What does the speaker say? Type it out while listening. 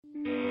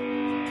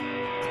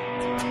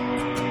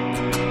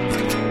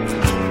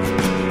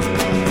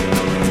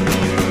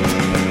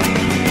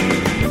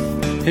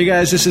Hey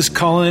guys, this is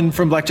Colin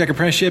from Blackjack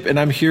Apprenticeship, and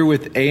I'm here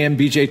with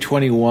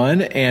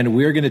ambj21, and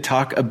we're going to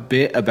talk a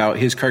bit about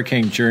his card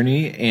carrying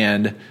journey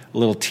and a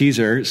little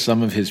teaser,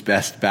 some of his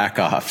best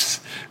back-offs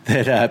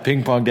that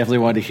Ping Pong definitely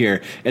wanted to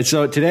hear. And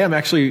so today I'm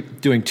actually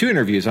doing two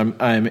interviews. I'm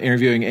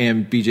interviewing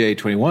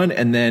ambj21,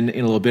 and then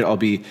in a little bit I'll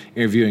be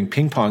interviewing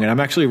Ping Pong, and I'm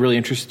actually really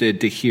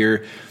interested to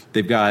hear.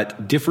 They've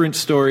got different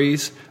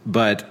stories,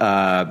 but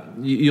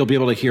you'll be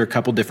able to hear a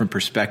couple different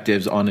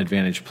perspectives on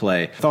advantage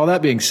play. With all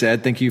that being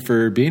said, thank you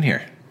for being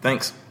here.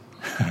 Thanks.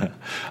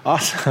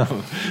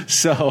 Awesome.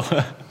 So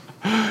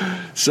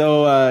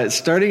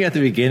starting at the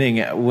beginning,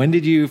 when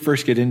did you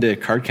first get into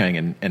card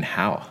carrying and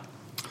how?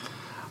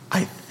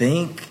 I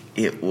think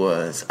it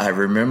was, I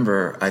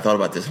thought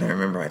about this and I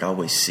remember I'd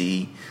always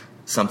see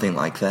something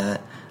like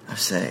that. I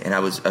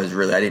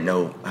didn't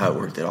know how it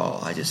worked at all.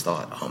 I just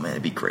thought, oh man,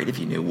 it'd be great if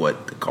you knew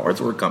what the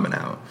cards were coming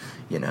out.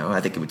 You know, I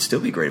think it would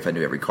still be great if I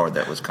knew every card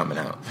that was coming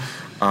out.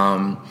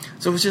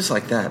 So it was just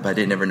like that, but I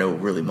didn't ever know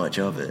really much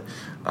of it.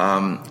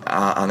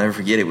 I'll never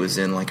forget, it was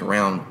in like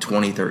around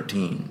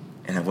 2013,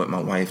 and I went with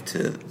my wife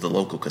to the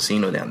local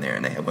casino down there,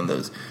 and they had one of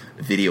those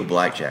video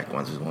blackjack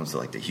ones. It was ones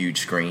with like the huge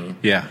screen.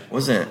 Yeah. It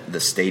wasn't the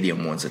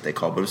stadium ones that they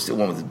called, but it was still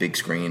one with the big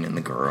screen and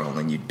the girl,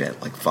 and you'd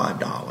bet like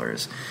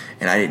 $5.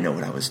 And I didn't know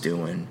what I was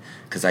doing,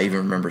 because I even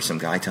remember some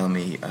guy telling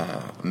me,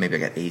 maybe I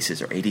got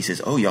aces or 80. He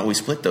says, oh, you always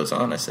split those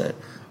on? I said,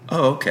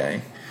 oh,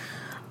 okay.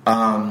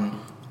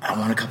 I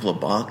won a couple of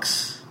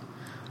bucks.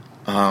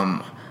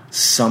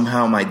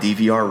 Somehow my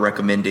DVR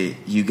recommended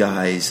you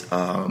guys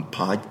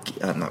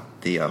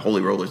the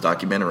Holy Rollers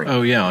documentary.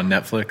 Oh yeah, on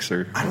Netflix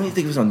or I don't even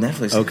think it was on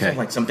Netflix. Okay. It was on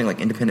like something like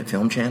Independent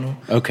Film Channel.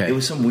 Okay. It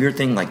was some weird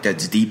thing like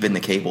that's deep in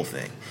the cable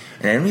thing,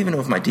 and I don't even know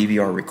if my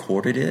DVR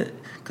recorded it,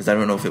 because I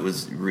don't know if it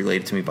was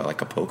related to me by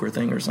like a poker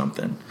thing or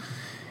something.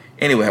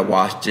 Anyway, I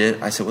watched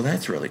it. I said, well,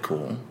 that's really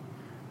cool.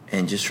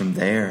 And just from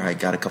there, I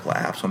got a couple of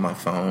apps on my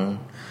phone.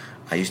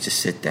 I used to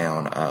sit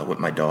down with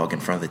my dog in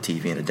front of the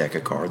TV and a deck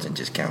of cards and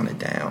just count it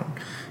down,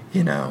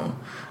 you know.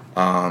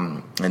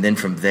 And then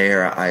from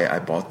there, I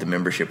bought the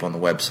membership on the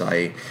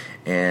website,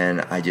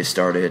 and I just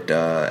started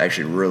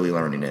actually really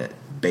learning it.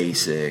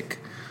 Basic,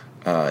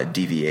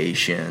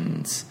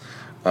 deviations.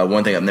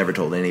 One thing I've never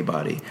told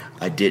anybody,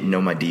 I didn't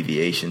know my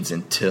deviations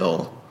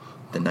until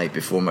the night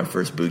before my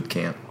first boot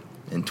camp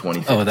in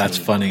 2015. Oh, that's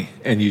funny.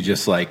 And you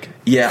just like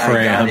crammed.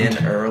 I got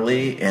in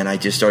early, and I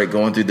just started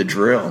going through the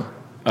drill.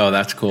 Oh,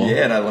 that's cool.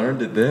 Yeah, and I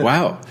learned it then.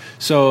 Wow.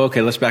 So,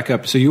 okay, let's back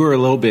up. So you were a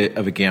little bit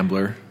of a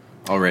gambler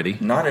already.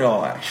 Not at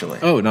all, actually.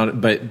 Oh,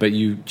 but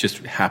you just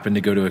happened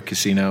to go to a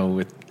casino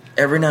with...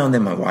 Every now and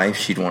then my wife,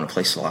 she'd want to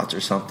play slots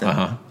or something.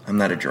 Uh-huh. I'm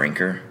not a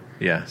drinker.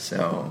 Yeah.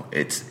 So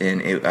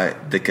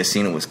the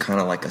casino was kind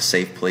of like a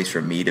safe place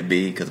for me to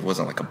be, because it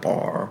wasn't like a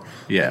bar.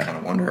 Yeah. I kind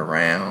of wander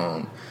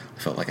around. I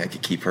felt like I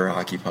could keep her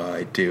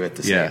occupied too at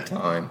the same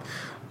time.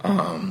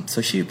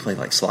 So she would play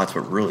like slots,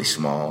 but really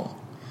small.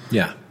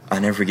 Yeah. I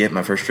never forget,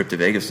 my first trip to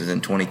Vegas was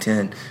in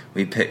 2010.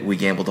 We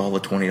gambled all the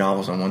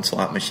 $20 on one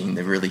slot machine,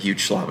 the really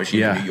huge slot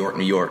machine in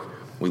New York.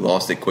 We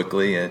lost it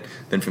quickly, and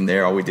then from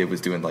there, all we did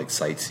was doing like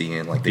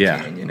sightseeing, like the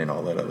canyon and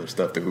all that other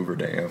stuff, the Hoover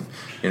Dam.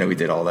 You know, we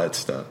did all that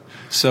stuff.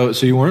 So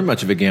you weren't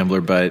much of a gambler,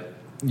 but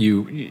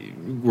you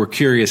were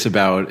curious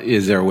about,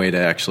 is there a way to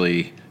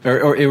actually...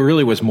 Or it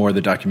really was more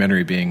the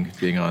documentary being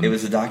on. It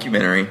was a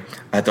documentary.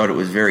 I thought it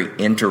was very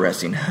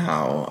interesting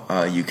how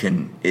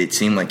it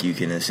seemed like you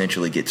can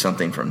essentially get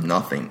something from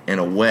nothing in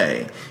a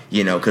way,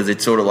 you know, because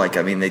it's sort of like,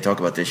 I mean, they talk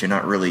about this, you're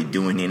not really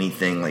doing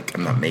anything, like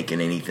I'm not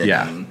making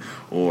anything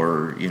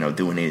or, you know,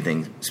 doing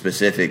anything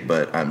specific,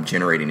 but I'm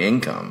generating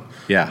income,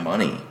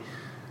 money.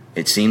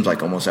 It seems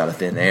like almost out of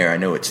thin air. I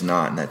know it's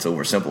not, and that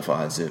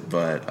oversimplifies it,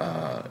 but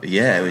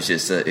it was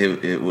just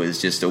it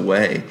was just a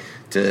way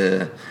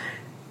to...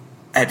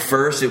 At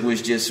first, it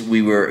was just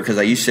because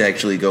I used to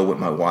actually go with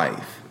my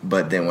wife,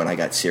 but then when I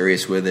got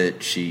serious with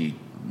it, it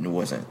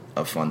wasn't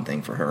a fun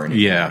thing for her anymore.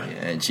 Yeah,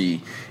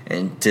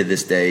 and to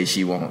this day,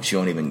 she won't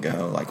even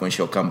go. Like when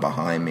she'll come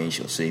behind me,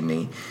 she'll see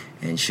me,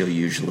 and she'll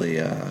usually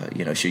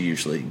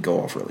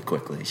go off really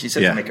quickly. She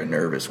says I make her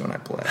nervous when I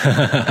play.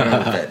 I don't know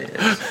what that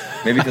is.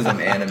 Maybe because I'm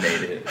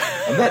animated.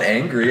 I'm not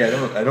angry. I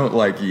don't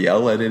like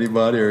yell at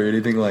anybody or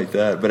anything like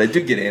that. But I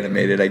do get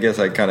animated. I guess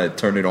I kind of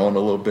turn it on a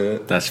little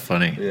bit. That's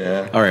funny.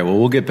 Yeah. All right. Well,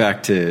 we'll get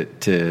back to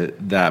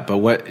that.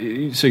 But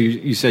so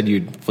you said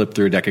you'd flip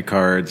through a deck of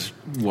cards,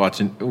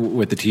 watching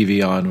with the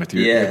TV on with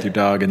your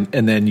dog,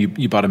 and then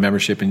you bought a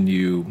membership and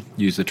you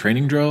used the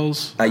training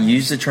drills. I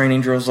used the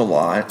training drills a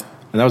lot.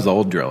 And that was the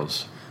old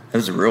drills.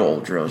 Those are real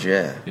old drills,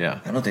 yeah. Yeah.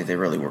 I don't think they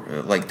really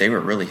were, like, they were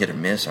really hit or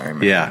miss, I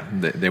remember. Yeah,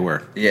 they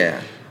were.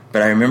 Yeah.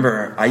 But I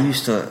remember I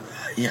used to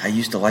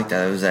like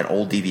that. It was that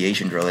old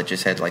deviation drill that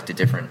just had, like, the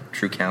different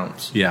true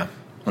counts. Yeah.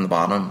 On the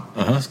bottom.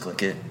 Just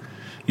click it.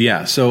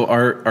 Yeah, so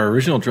our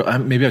original drill,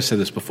 maybe I've said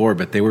this before,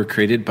 but they were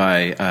created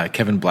by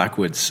Kevin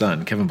Blackwood's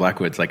son. Kevin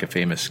Blackwood's like a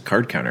famous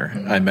card counter.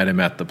 Mm-hmm. I met him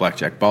at the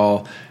Blackjack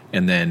Ball,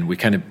 and then we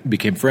kind of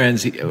became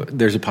friends.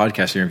 There's a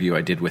podcast interview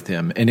I did with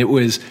him, and it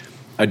was...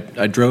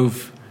 I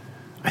drove,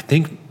 I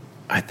think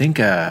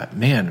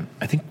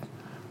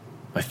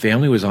my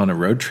family was on a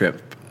road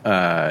trip.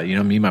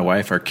 Me, my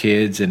wife, our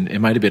kids, and it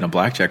might have been a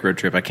blackjack road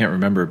trip. I can't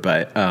remember,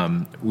 but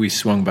we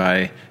swung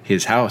by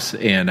his house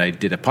and I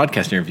did a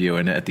podcast interview.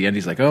 And at the end,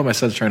 he's like, "Oh, my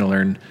son's trying to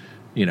learn,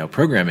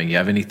 programming. You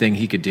have anything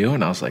he could do?"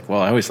 And I was like,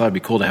 "Well, I always thought it'd be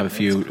cool to have a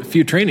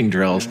few training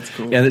drills." Yeah,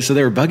 cool. And so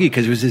they were buggy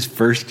because it was his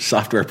first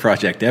software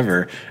project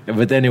ever.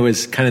 But then it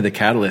was kind of the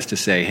catalyst to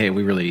say, "Hey,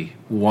 we really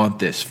want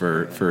this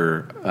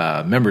for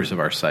members of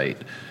our site."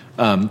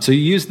 So you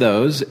use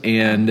those,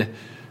 and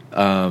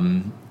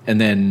then.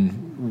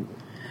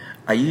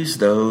 I use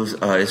those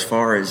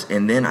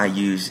and then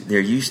they're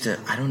used to,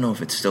 I don't know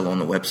if it's still on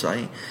the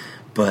website,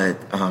 but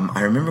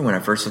I remember when I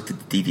first looked at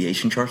the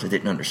deviation charts, I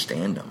didn't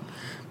understand them.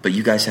 But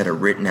you guys had a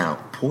written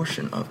out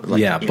portion of it.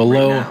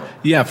 Below.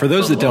 Yeah, for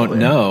those that don't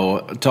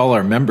know, to all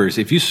our members,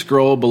 if you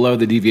scroll below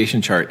the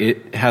deviation chart,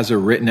 it has a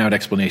written out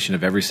explanation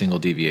of every single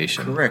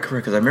deviation. Correct.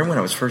 Because I remember when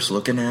I was first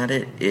looking at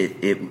it,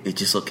 it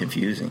just looked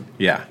confusing.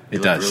 Yeah,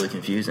 it does. Really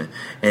confusing.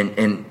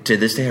 And to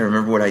this day, I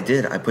remember what I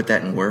did. I put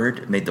that in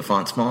Word, made the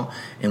font small,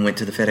 and went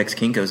to the FedEx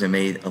Kinko's and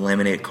made a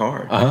laminated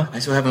card. Uh-huh. I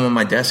still have them on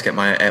my desk at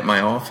my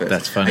office.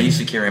 That's funny. I used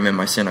to carry them in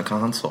my center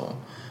console.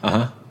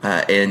 Uh-huh.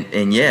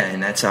 And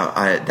that's how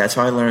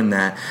I learned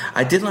that.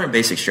 I did learn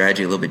basic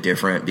strategy a little bit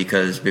different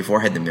because before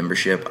I had the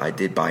membership, I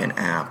did buy an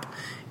app,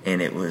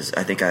 and it was,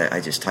 I think I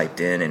just typed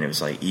in, and it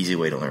was like easy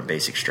way to learn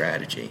basic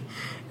strategy,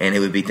 and it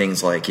would be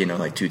things like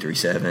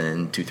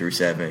 237,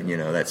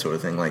 that sort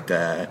of thing like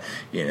that,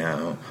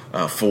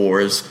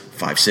 fours,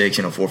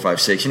 5-6,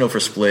 4-5-6, for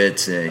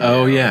splits and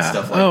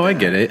stuff like that. I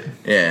get it.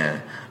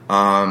 Yeah,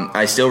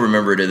 I still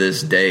remember to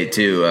this day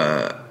too.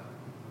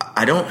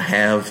 I don't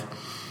have.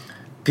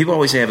 People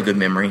always say I have a good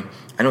memory.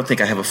 I don't think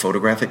I have a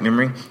photographic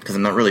memory because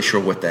I'm not really sure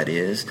what that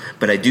is.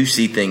 But I do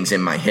see things in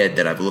my head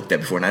that I've looked at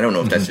before, and I don't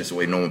know if that's just the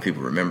way normal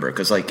people remember.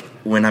 Because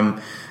when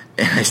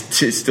and I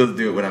still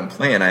do it when I'm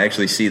playing, I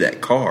actually see that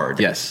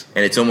card. Yes.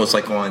 And it's almost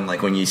like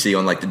when you see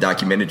on the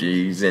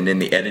documentaries and in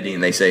the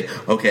editing, they say,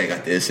 "Okay, I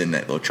got this," and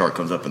that little chart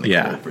comes up and they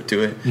go over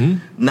to it.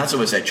 Mm-hmm. Not so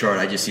much that chart.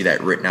 I just see that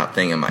written out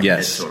thing in my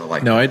head, sort of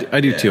like. No, I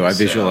do too. I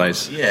visualize.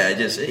 So,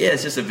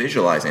 it's just a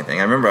visualizing thing.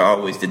 I remember I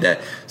always did that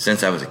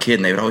since I was a kid,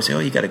 and they would always say, "Oh,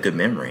 you got a good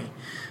memory,"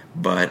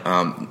 but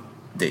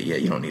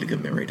you don't need a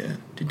good memory to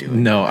do it.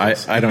 No,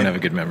 I don't have a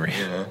good memory.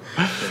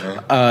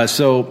 Yeah.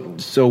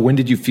 So when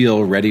did you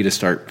feel ready to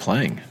start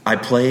playing? I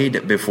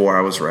played before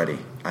I was ready.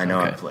 I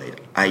know I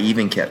played. I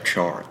even kept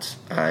charts.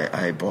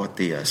 I bought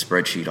the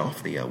spreadsheet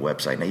off the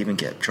website, and I even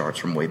kept charts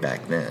from way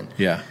back then.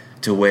 Yeah.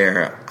 To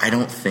where I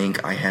don't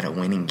think I had a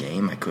winning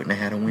game. I couldn't have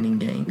had a winning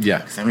game. Yeah.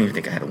 Because I don't even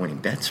think I had a winning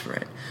bet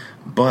spread.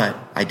 But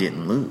I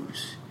didn't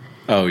lose.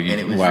 Oh, and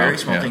it was very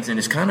small things, and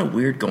it's kind of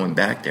weird going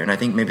back there. And I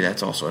think maybe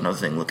that's also another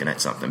thing, looking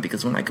at something,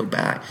 because when I go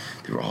back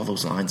through all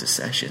those lines of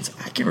sessions,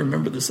 I can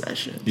remember the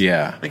sessions.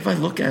 Yeah, like if I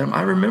look at them,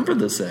 I remember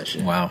the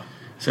session. Wow.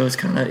 So it's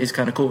kind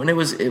of cool, and it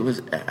was.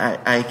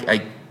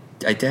 I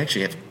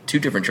actually have two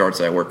different charts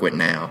that I work with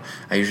now.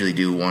 I usually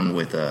do one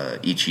with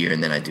each year,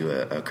 and then I do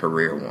a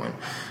career one.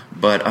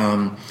 But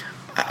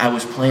I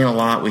was playing a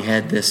lot. We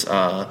had this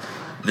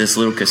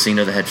little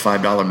casino that had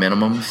 $5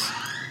 minimums.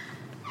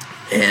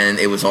 And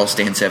it was all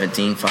stand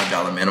 17,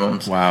 $5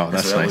 minimums. Wow,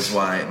 that's so that nice. was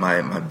why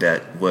my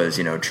bet was,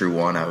 true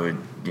one. I would,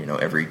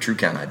 every true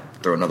count, I'd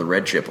throw another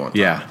red chip on top.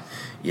 Yeah.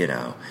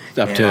 I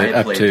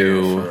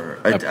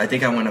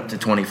think I went up to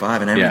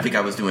 25, and I didn't think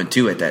I was doing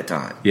 2 at that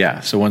time. Yeah.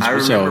 So once I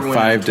remember when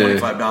 $5 to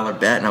 $25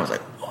 bet, and I was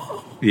like,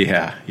 whoa.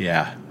 Yeah.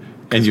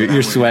 And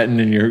you're sweating,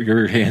 and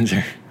your hands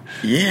are.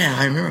 Yeah,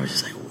 I remember. I was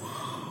just like,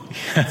 whoa,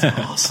 that's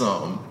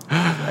awesome.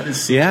 That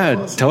is so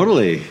awesome.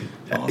 Totally.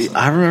 Awesome.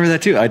 I remember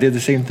that too. I did the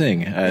same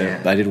thing.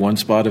 I did one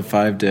spot of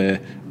 5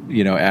 to,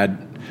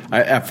 add.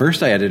 At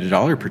first, I added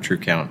 $1 per true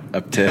count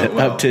up to a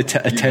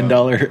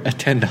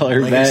 $10 bet.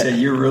 Like I said,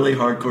 you're really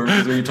hardcore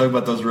because when you talk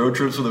about those road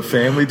trips with a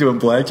family doing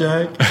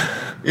blackjack,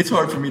 it's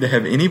hard for me to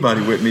have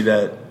anybody with me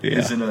that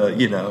isn't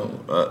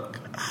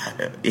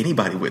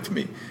anybody with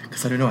me,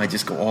 because I don't know. I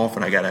just go off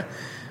and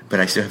but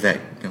I still have that.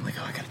 I'm like,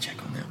 I gotta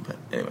check on them. But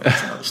anyway,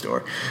 that's another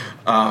story.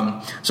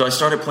 So I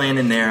started playing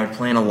in there. I was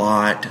playing a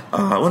lot.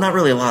 Well, not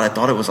really a lot. I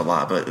thought it was a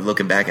lot, but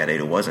looking back at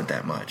it, it wasn't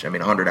that much. I mean,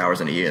 100 hours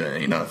in a year, that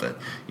ain't nothing.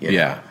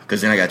 Yeah.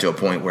 Because then I got to a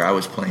point where I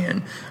was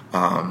playing,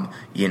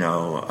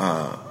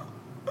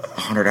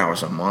 100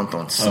 hours a month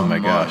on some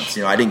months. Gosh.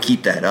 I didn't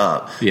keep that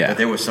up. Yeah. But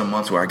there were some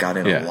months where I got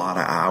in a lot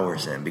of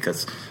hours in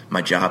because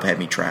my job had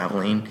me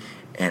traveling,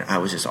 and I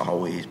was just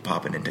always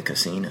popping into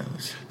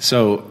casinos.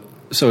 So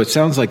it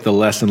sounds like the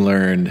lesson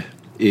learned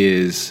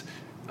is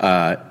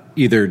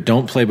either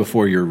don't play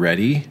before you're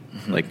ready,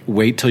 like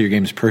wait till your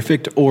game's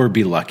perfect, or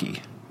be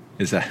lucky.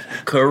 Is that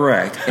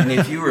correct? And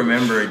if you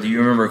remember, do you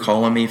remember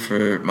calling me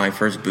for my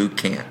first boot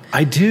camp?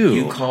 I do.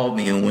 You called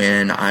me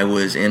when I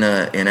was in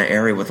an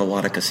area with a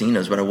lot of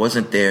casinos, but I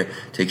wasn't there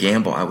to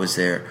gamble. I was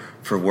there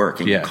for work,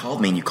 and you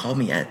called me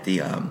at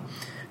the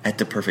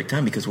perfect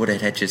time, because what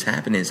had just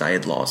happened is I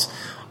had lost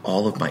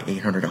all of my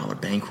 $800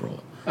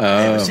 bankroll.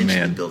 I had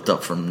essentially built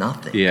up from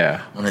nothing.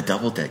 On a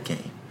double deck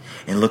game.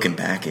 And looking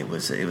back, it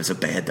was a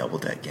bad double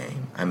deck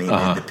game. I mean,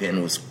 the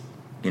pin was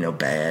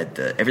bad.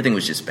 Everything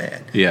was just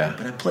bad. Yeah.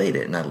 But I played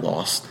it and I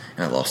lost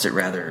it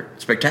rather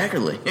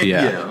spectacularally.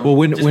 Yeah. Well,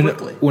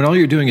 when all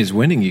you're doing is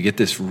winning, you get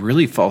this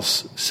really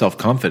false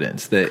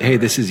self-confidence that, hey,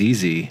 this is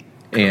easy.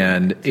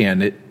 And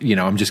it,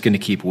 I'm just going to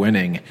keep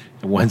winning.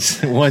 Once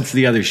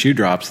the other shoe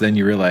drops, then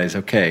you realize,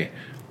 okay,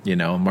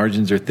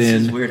 margins are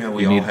thin. It's weird how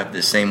we all have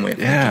the same way of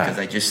thinking, because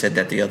I just said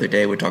that the other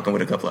day. We're talking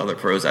with a couple other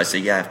pros. I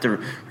said, I have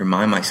to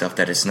remand myself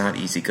that it's not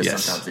easy, because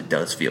sometimes it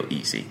does feel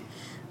easy.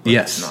 But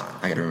it's not.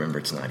 I got to remember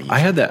it's not easy. I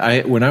had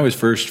that. When I was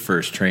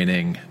first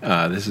training,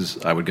 I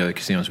would go to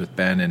casinos with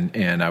Ben,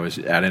 and I was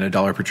adding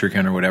 $1 per trick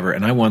count or whatever,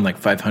 and I won like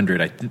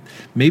 500.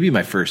 Maybe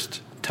my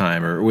first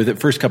time, or with the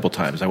first couple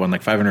times, I won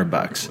like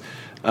 $500.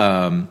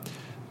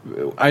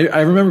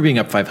 I remember being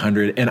up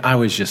 500, and I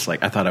was just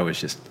like, I thought I was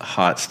just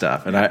hot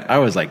stuff, and I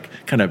was like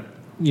kind of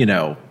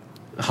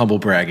humble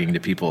bragging to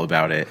people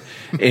about it.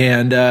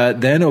 And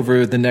then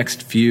over the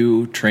next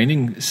few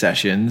training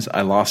sessions,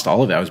 I lost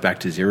all of it. I was back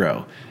to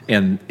zero,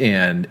 and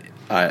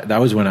that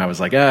was when I was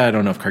like, I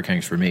don't know if card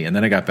counting's for me. And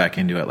then I got back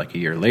into it like a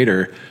year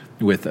later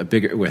with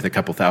a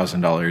couple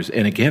 $1,000,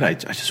 and again I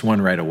just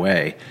won right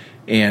away,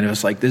 and it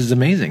was like, this is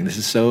amazing. This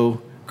is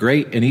so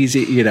great and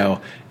easy,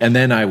 and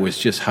then I was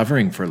just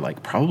hovering for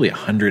like probably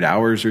 100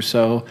 hours or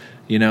so,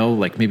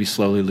 like maybe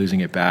slowly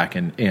losing it back,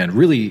 and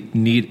really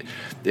need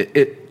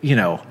it.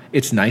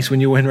 It's nice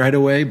when you win right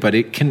away, but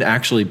it can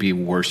actually be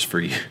worse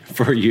for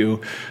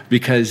you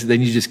because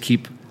then you just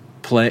keep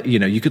playing.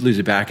 You could lose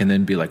it back and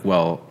then be like,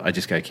 well, I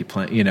just got to keep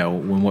playing.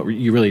 When what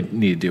you really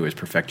need to do is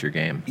perfect your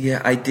game.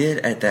 Yeah, I did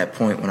at that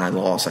point when I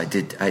lost.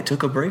 I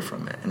took a break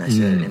from it, and I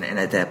said, and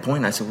at that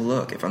point I said, well,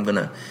 look,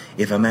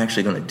 if I'm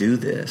actually gonna do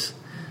this,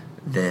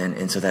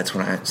 and so that's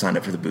when I signed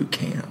up for the boot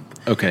camp.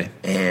 Okay.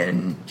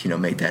 And,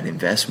 made that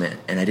investment.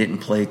 And I didn't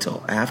play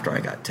till after I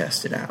got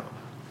tested out.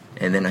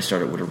 And then I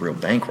started with a real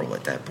bankroll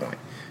at that point.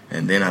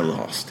 And then I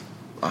lost.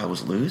 I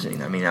was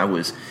losing. I mean,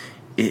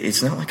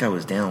 it's not like I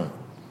was down.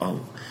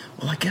 Oh,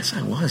 well, I guess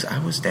I was. I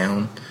was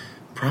down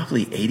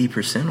probably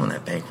 80% on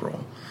that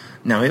bankroll.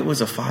 Now, it was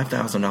a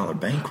 $5,000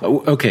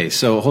 bankroll. Okay,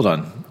 so hold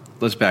on.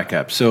 Let's back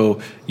up. So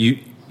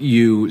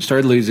you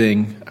started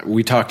losing.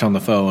 We talked on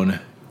the phone.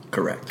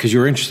 Correct. Because you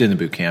were interested in the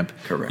boot camp.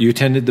 Correct. You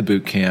attended the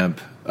boot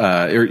camp,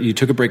 or you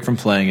took a break from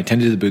playing,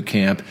 attended the boot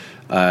camp.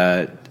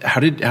 How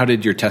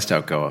did your test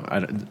out go?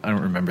 I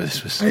don't remember. I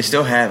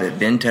still have it.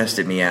 Ben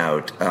tested me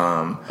out.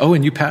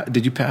 And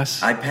did you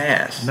pass? I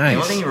passed. Nice. The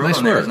only thing he wrote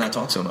on there was not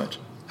talk so much.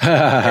 I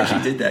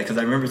actually did that because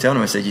I remember telling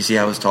him, I said, you see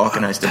how I was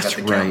talking, I still got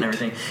the count and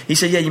everything. He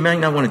said, yeah, you might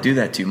not want to do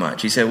that too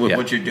much. He said,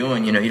 what you're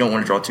doing, you don't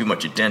want to draw too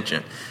much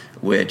attention,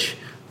 which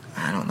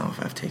I don't know if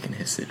I've taken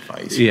his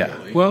advice. Yeah.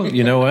 Really. Well,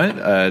 you know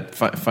what?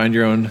 Find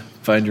your own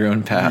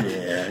path.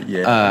 Yeah.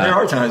 There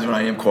are times when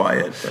I am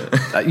quiet.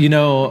 But.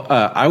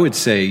 I would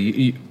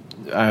say,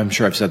 I'm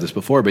sure I've said this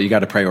before, but you got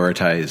to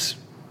prioritize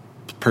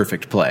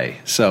perfect play.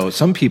 So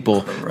some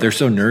people, they're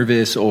so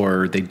nervous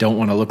or they don't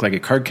want to look like a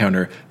card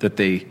counter that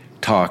they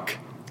talk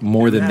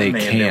more than they can.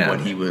 That may have been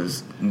what he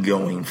was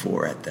going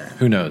for at that.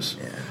 Who knows?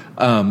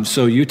 Yeah.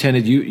 So you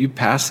attended, you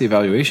passed the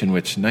evaluation,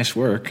 which nice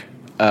work.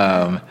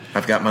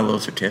 I've got my little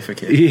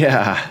certificate.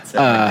 Yeah. It's at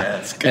my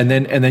desk. And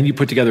then you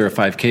put together a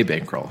 5K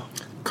bankroll.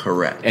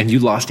 Correct. And you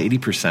lost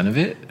 80% of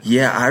it?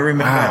 Yeah, I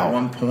remember at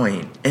one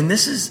point.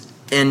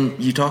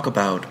 And you talk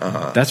about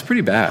that's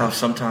pretty bad. How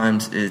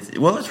sometimes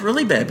it's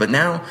really bad. But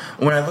now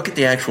when I look at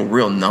the actual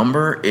real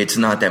number, it's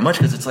not that much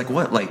because it's like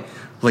what, like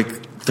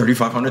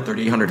 $3,500,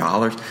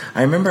 $3,800.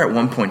 I remember at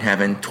one point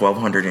having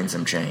 $1,200 and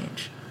some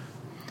change.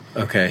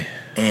 Okay.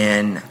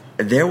 And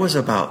there was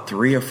about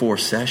 3 or 4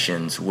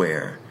 sessions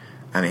where,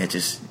 it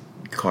just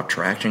caught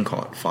traction,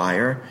 caught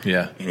fire.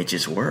 Yeah. And it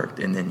just worked.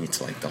 And then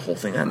it's like the whole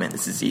thing,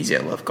 this is easy.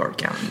 I love card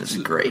counting. This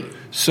is great.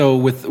 So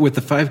with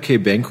the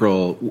 5K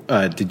bankroll,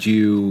 did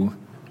you...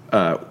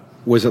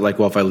 was it like,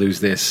 well, if I lose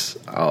this,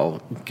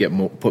 I'll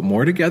put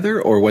more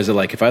together? Or was it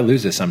like, if I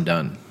lose this, I'm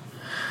done?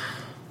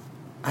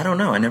 I don't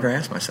know. I never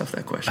asked myself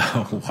that question.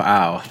 Oh,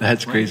 wow.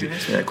 That's crazy. Why did you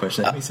ask me that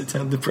question? That makes it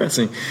sound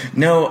depressing.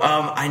 No,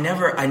 I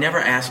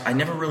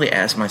never really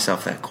asked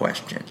myself that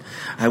question.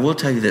 I will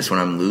tell you this, when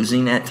I'm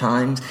losing at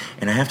times,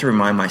 and I have to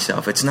remind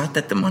myself, it's not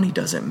that the money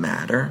doesn't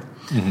matter,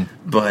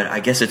 but I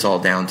guess it's all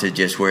down to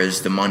just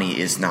whereas the money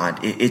is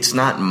not, it's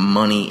not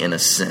money in a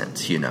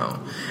sense, And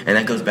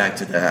that goes back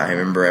to I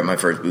remember at my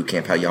first boot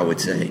camp how y'all would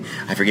say,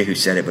 I forget who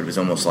said it, but it was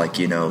almost like,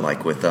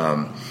 like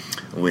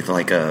with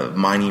like a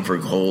mining for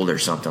gold or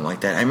something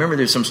like that. I remember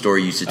there's some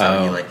story you used to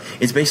tell me, like,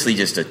 it's basically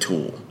just a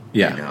tool.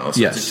 Yeah.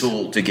 So it's a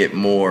tool to get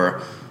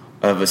more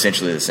of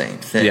essentially the same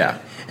thing. Yeah.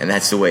 And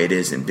that's the way it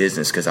is in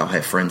business, because I'll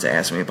have friends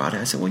ask me about it.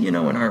 I said, well, in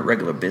our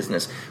regular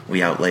business,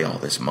 we outlay all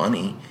this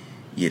money,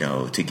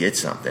 to get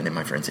something. And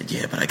my friend said,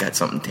 yeah, but I got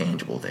something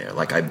tangible there.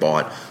 Like I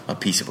bought a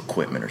piece of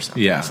equipment or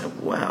something. Yeah. I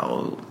said,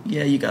 well,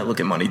 yeah, you got to look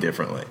at money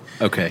differently.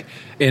 Okay.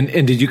 And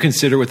did you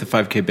consider with the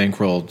 5K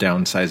bankroll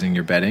downsizing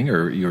your betting,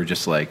 or you were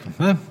just like,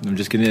 I'm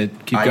just going to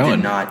keep going? I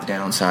did not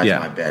downsize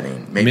my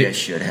betting. Maybe I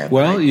should have.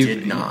 Well, I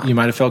did not. You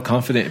might have felt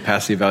confident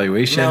past the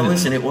evaluation. No,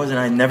 listen, it wasn't.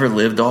 I never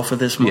lived off of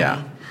this money.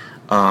 Yeah.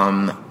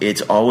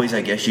 It's always,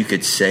 I guess you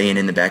could say, and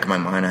in the back of my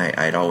mind,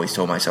 I'd always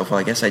told myself, well,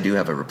 I guess I do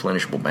have a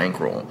replenishable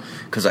bankroll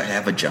because I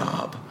have a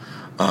job.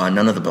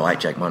 None of the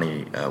blackjack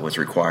money was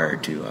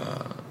required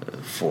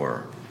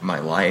for my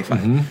life.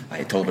 Mm-hmm.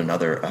 I told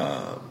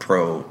another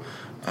pro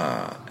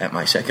at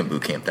my second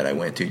boot camp that I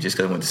went to, just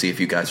because I wanted to see if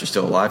you guys are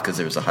still alive, because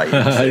there was a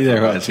hiatus.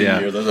 There was, yeah.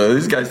 Years. I was like, are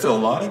these guys still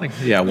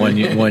alive? Yeah, 1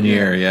 year, 1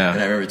 year, yeah.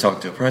 And I remember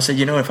talking to a pro. I said,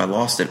 if I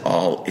lost it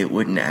all, it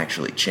wouldn't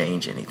actually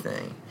change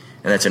anything.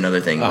 And that's another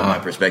thing, my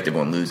perspective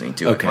on losing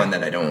too. Okay. I find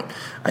that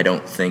I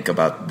don't think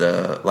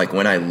about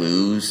when I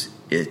lose,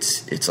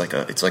 it's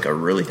like a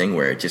really thing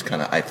where it just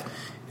kind of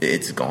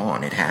it's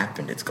gone. It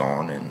happened. It's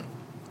gone, and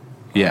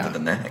on to the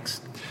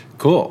next.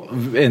 Cool.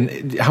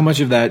 And how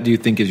much of that do you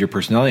think is your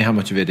personality? How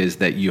much of it is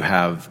that you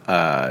have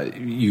a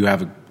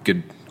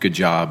good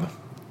job?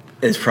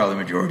 It's probably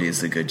the majority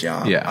is the good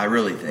job. Yeah, I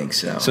really think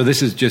so. So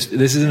this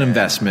is an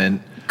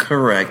investment.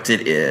 Correct,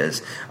 it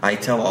is. I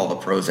tell all the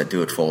pros that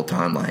do it full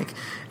time,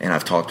 and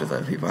I've talked with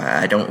other people,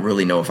 I don't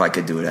really know if I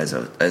could do it as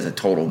a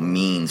total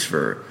means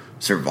for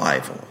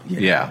survival.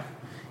 Yeah.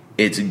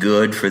 It's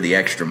good for the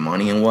extra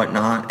money and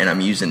whatnot, and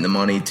I'm using the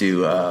money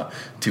to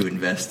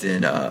invest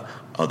in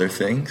other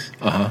things.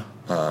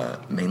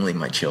 Mainly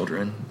my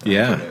children.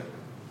 Yeah.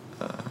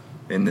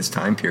 In this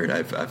time period,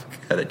 I've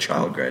had a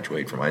child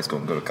graduate from high school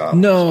and go to college.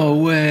 No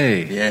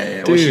way. Yeah.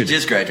 Dude. Well, she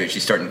just graduated.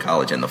 She's starting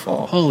college in the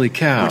fall. Holy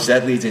cow. Which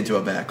that leads into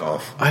a back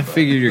off. I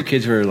figured your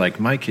kids were like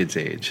my kids'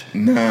 age.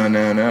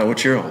 No.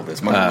 What's your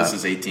oldest? My oldest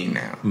is 18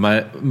 now.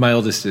 My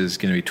oldest is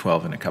going to be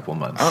 12 in a couple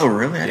months. Oh,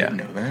 really? I didn't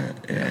know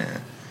that. Yeah.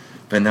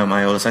 But no,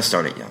 my oldest, I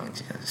started young.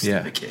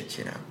 Still a kid,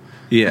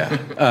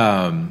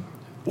 Yeah.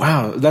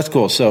 Wow, that's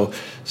cool. So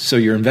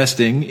you're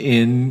investing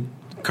in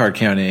card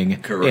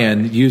counting. Correct.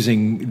 And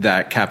using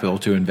that capital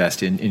to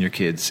invest in your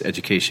kids'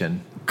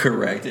 education.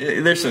 Correct.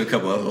 There's a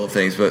couple of little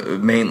things, but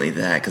mainly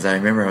that, because I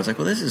remember I was like,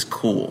 well, this is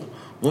cool.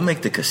 We'll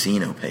make the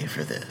casino pay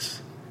for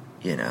this,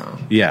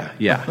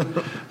 Yeah.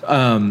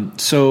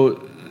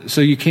 So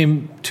you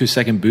came to a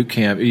second boot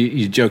camp.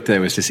 You joked that it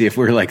was to see if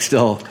we were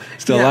still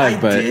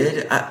alive. But I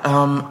did.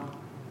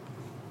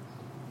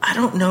 I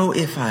don't know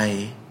if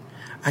I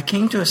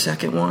came to a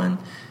second one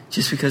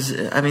just because,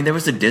 there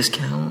was a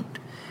discount,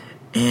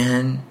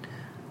 and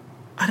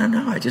I don't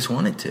know, I just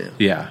wanted to.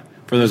 Yeah.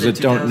 For those that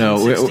don't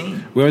know,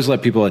 we always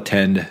let people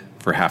attend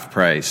for half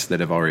price that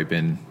have already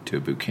been to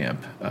a boot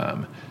camp.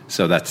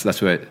 So that's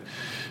what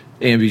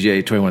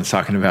ambj21 is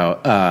talking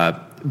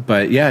about.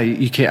 But yeah,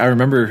 you can't. I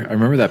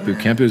remember that boot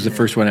camp. It was the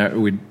first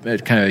one. We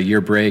had kind of a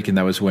year break, and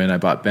that was when I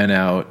bought Ben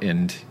out,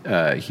 and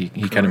he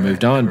kind of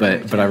moved on.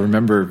 But I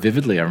remember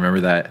vividly. I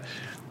remember that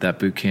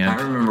boot camp.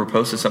 I remember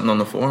posting something on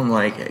the forum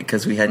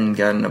because we hadn't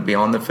gotten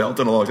beyond the felt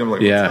in a long time. Like,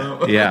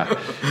 yeah.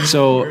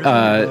 So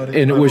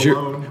and was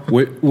your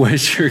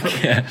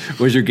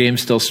game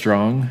still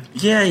strong?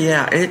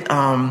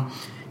 Yeah.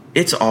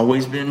 It's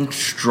always been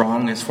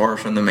strong as far as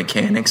from the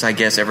mechanics, I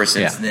guess, ever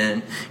since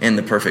then, and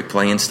the perfect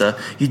play and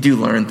stuff. You do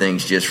learn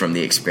things just from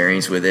the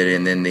experience with it,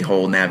 and then the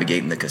whole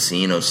navigating the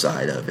casino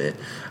side of it.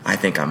 I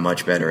think I'm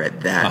much better at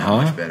that.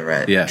 I'm much better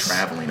at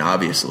traveling,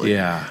 obviously.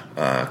 Yeah.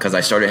 Because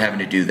I started having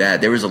to do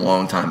that. There was a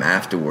long time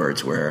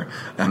afterwards where,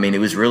 it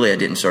was really, I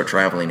didn't start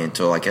traveling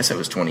until, I guess it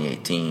was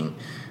 2018.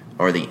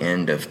 Or the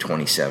end of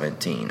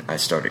 2017, I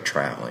started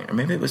traveling, or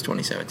maybe it was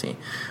 2017.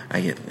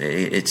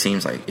 It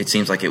seems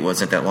like it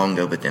wasn't that long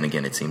ago, but then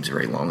again, it seems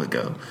very long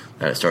ago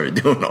that I started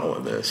doing all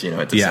of this,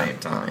 at the same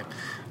time.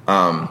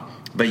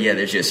 But yeah,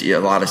 there's just a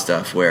lot of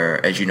stuff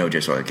where, as you know,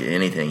 just like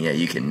anything,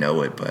 you can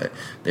know it, but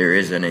there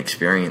is an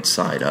experience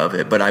side of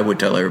it. But I would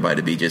tell everybody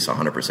to be just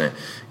 100%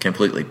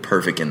 completely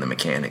perfect in the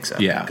mechanics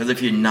of it. Because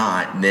if you're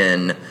not,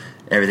 then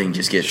everything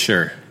just gets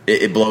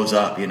it blows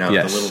up. The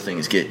little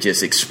things get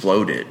just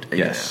exploded.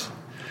 Yes.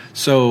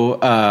 So,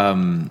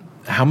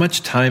 how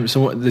much time?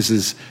 So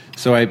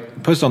I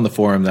posted on the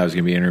forum that I was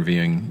going to be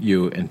interviewing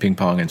you in ping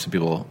pong, and some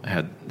people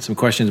had some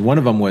questions. One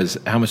of them was,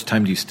 how much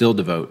time do you still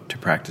devote to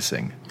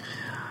practicing?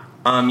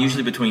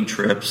 Usually between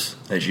trips,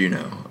 as you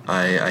know,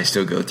 I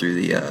still go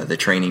through the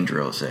training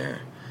drills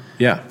there.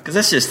 Yeah, because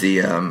that's just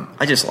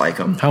I just like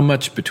them. How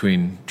much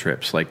between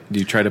trips? Do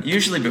you try to?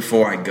 Usually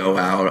before I go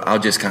out, I'll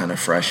just kind of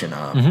freshen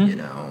up.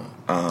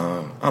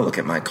 I'll look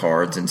at my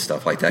cards and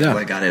stuff like that. 'Cause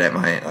I got it at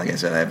like I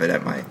said, I have it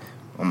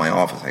on my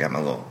office. I got my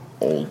little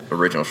old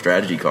original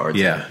strategy cards.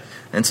 Yeah,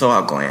 and so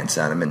I'll glance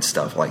at them and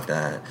stuff like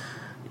that.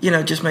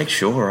 Just make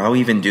sure. I'll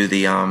even do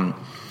the.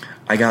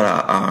 I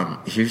got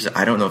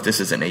I don't know if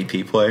this is an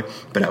AP play,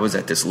 but I was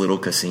at this little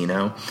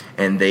casino,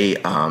 and they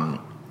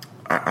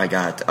I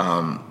got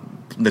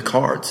the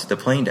cards, the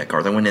playing deck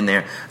cards. I went in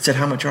there. I said,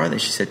 "How much are they?"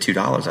 She said,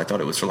 $2. I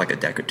thought it was for like a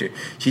deck or two.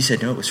 She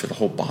said, "No, it was for the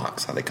whole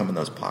box. How they come in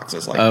those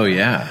boxes?" Oh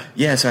yeah.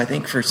 So I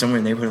think for somewhere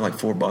in the neighborhood like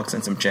 $4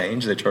 and some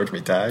change, they charged me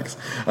tax.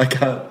 I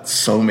got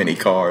so many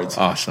cards.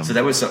 Awesome. So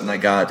that was something I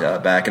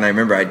got back, and I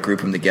remember I'd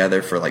group them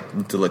together for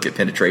to look at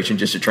penetration,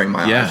 just to train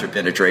my eyes for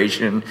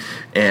penetration,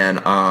 and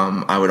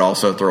I would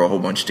also throw a whole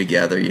bunch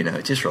together,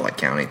 just for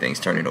counting things,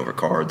 turning over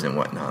cards and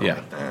whatnot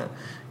like that.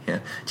 Yeah,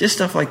 just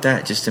stuff like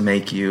that, just to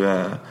make you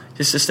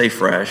just to stay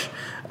fresh.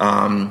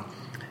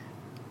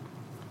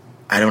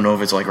 I don't know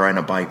if it's like riding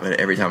a bike, but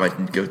every time I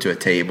go to a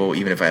table,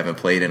 even if I haven't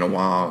played in a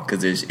while,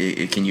 because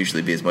it can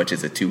usually be as much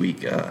as a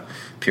 2-week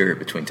period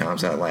between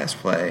times I last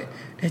play.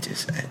 It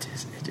just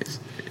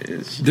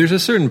is. There's a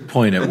certain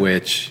point at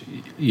which,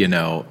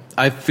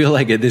 I feel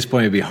like at this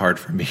point it'd be hard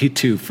for me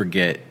to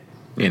forget.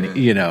 I've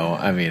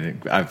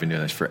been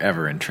doing this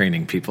forever and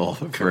training people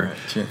for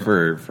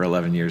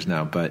 11 years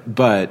now.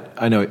 But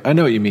I know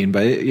what you mean.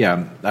 But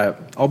yeah,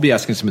 I'll be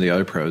asking some of the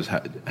other pros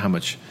how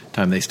much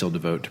time they still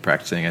devote to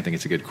practicing. I think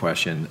it's a good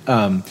question.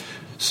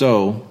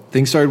 So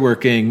things started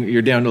working.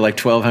 You're down to like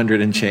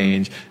 1,200 and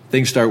change.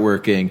 Things start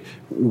working.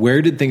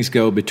 Where did things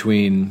go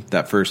between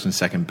that first and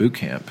second boot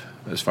camp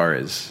as far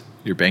as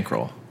your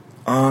bankroll?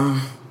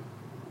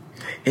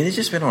 It has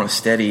just been on a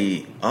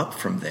steady up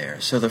from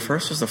there. So the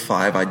first was the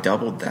 5. I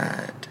doubled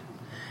that.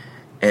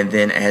 And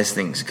then as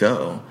things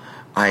go,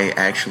 I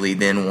actually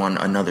then won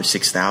another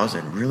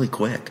 6,000 really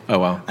quick. Oh,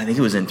 wow. I think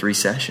it was in 3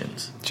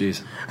 sessions.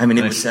 Jeez. I mean,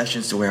 it was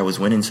sessions to where I was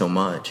winning so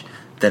much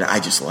that I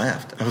just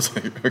left. I was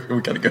like, we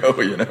got to go,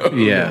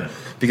 Yeah.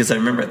 Because I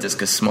remember at this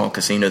small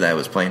casino that I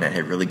was playing at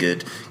had really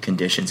good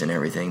conditions and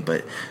everything,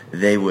 but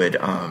they would...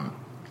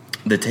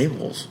 the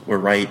tables were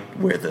right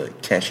where the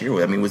cashier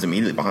was. I mean, it was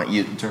immediately behind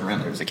you. Turn around,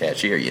 there was a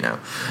cashier,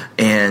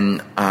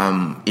 And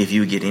if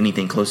you would get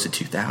anything close to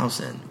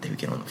 2,000, they would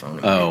get on the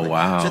phone. Oh,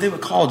 wow. So they would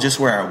call just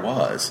where I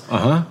was,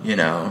 I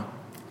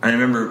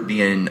remember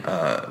being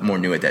more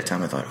new at that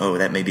time. I thought,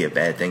 that may be a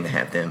bad thing to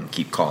have them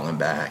keep calling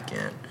back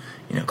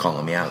and,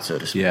 calling me out, so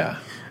to speak. Yeah.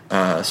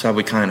 So I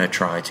would kind of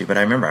try to. But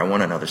I remember I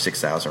won another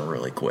 6,000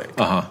 really quick.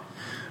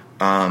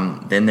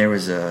 Then there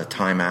was a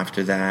time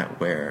after that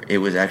where it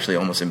was actually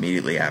almost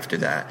immediately after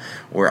that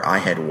where I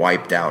had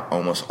wiped out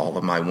almost all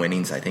of my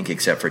winnings, I think,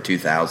 except for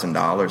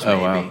 $2,000 maybe. Oh,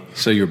 wow.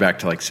 So you were back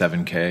to like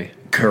 7K?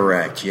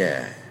 Correct,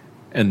 yeah.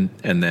 And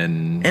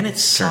then... And it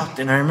sucked.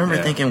 And I remember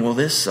thinking, well,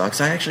 this sucks.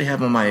 I actually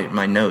have on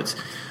my notes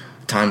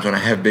times when I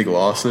have big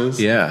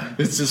losses. Yeah.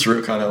 It's just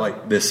real kind of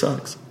like, this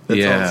sucks.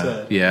 That's all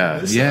it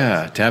said.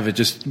 Yeah. To have it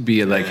just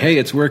be like, hey,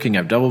 it's working.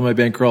 I've doubled my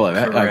bankroll.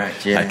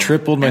 I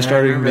tripled my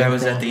starting bankroll. I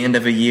was at the end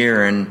of a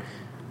year, and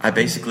I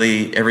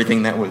basically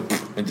everything that was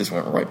it just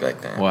went right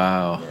back down.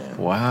 Wow. Yeah.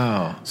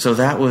 Wow. So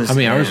that was how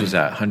many hours was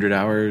that? 100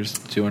 hours?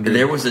 200?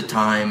 There was a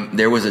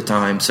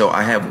time. So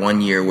I have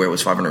 1 year where it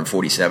was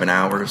 547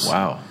 hours.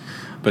 Wow.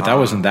 But that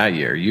wasn't that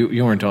year.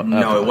 You weren't.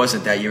 No, it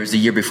wasn't that year. It was the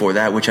year before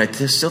that, which I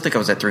still think I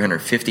was at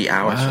 350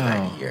 hours for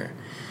that year.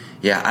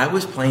 Yeah, I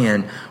was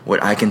playing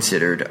what I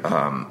considered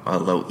a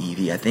low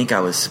EV. I think I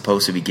was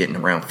supposed to be getting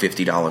around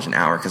 $50 an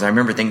hour because I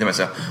remember thinking to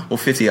myself, well,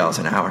 $50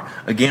 an hour.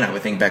 Again, I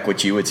would think back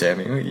what you would say. I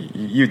mean,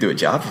 you do a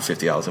job for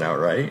 $50 an hour,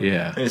 right?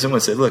 Yeah. And someone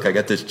said, look, I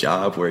got this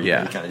job where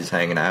you're kind of just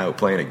hanging out,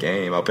 playing a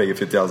game. I'll pay you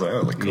 $50 an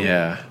hour. Like, cool.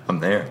 Yeah. I'm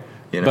there.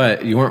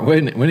 But you weren't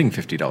winning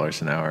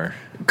 $50 an hour.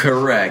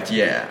 Correct,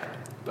 yeah.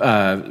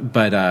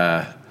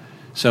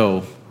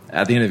 So...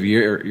 At the end of the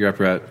year, you're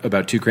up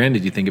about $2,000.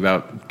 Did you think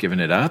about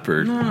giving it up,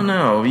 or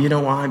no? You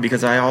know why?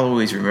 Because I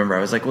always remember. I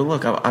was like, well,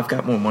 look, I've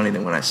got more money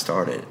than when I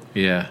started.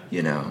 Yeah.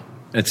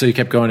 And so you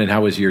kept going. And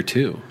how was year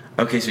 2?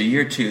 Okay, so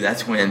year 2,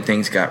 that's when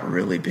things got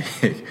really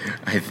big.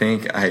 I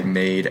think I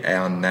made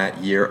on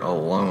that year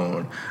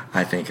alone.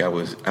 I think I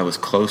was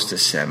close to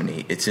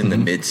 70. It's in the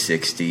mid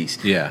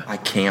 60s. Yeah. I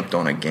camped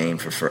on a game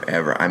for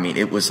forever. I mean,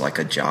 it was like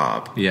a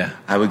job. Yeah.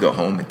 I would go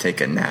home and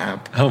take a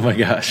nap. Oh my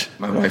gosh.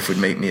 My wife would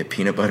make me a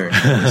peanut butter and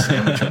jelly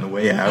sandwich on the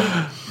way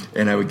out,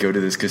 and I would go to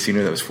this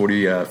casino that was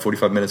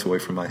 45 minutes away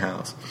from my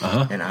house,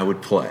 and I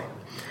would play.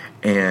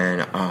 And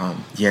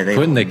they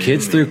putting the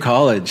kids through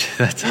college.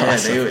 That's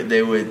awesome.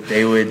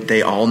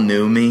 They all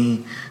knew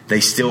me. They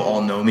still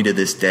all know me to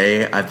this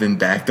day. I've been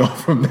backed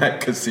off from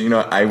that casino.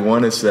 I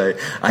want to say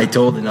I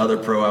told another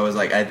pro, I was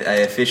like, I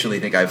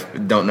officially think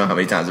don't know how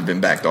many times I've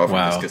been backed off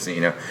from this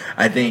casino.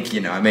 I think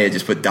I may have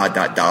just put ...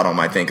 on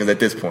my thing because at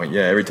this point,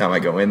 every time I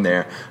go in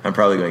there, I'm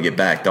probably going to get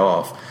backed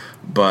off.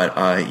 But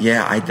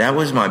that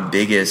was my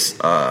biggest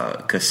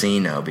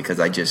casino because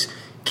I just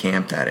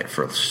camped at it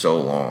for so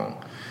long.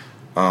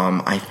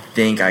 I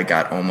think I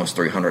got almost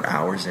 300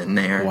 hours in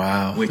there.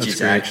 Wow. Which is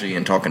great. Actually,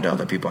 in talking to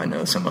other people, I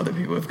know some other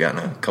people have gotten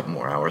a couple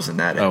more hours than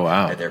that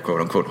at their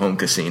quote-unquote home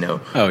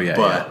casino. Oh, yeah.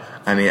 But,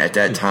 I mean, at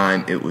that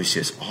time, it was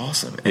just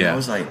awesome. And I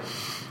was like,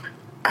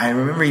 I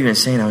remember even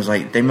saying, I was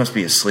like, they must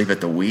be asleep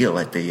at the wheel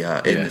at the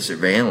in the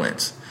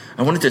surveillance.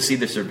 I wanted to see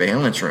the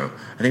surveillance room.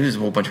 I think there's a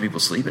whole bunch of people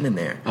sleeping in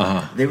there.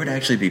 There would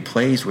actually be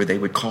plays where they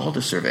would call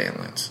the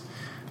surveillance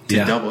to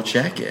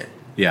double-check it.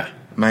 Yeah.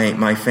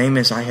 My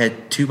famous, I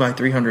had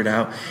 2x300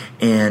 out,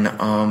 and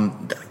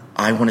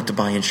I wanted to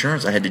buy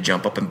insurance. I had to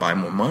jump up and buy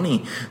more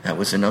money. That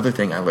was another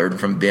thing I learned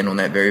from Ben on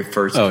that very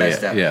first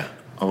test.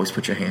 Always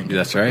put your hand out.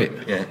 That's right.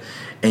 Yeah.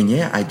 And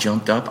I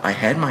jumped up. I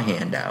had my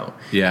hand out.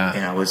 Yeah.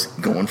 And I was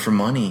going for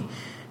money,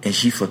 and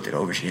she flipped it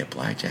over. She had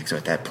blackjack. So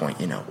at that point,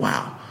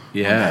 wow.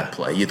 Yeah. On that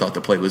play. You thought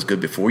the play was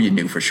good before you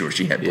knew for sure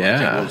she had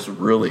blackjack. Yeah. It was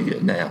really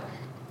good now.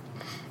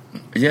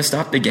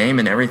 Stopped the game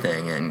and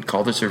everything and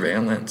called the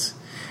surveillance.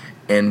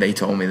 And they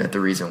told me that the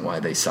reason why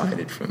they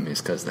sided from me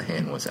is because the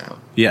hand was out.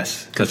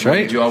 Yes, that's right. What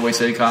did you always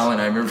say, Colin?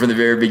 I remember from the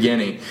very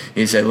beginning,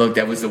 he said, look,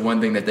 that was the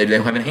one thing that they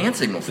don't have a hand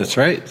signal for. That's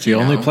right. It's the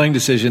only playing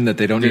decision that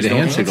they don't need a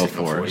hand signal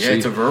for. Yeah,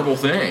 it's a verbal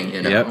thing,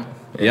 you know. Yep.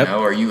 You know,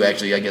 or you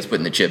actually, I guess,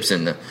 putting the chips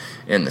in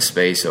the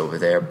space over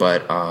there.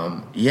 But,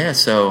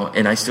 so,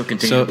 and I still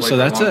continue to play for a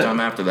long time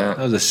after that.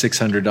 That was a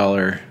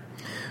 $600.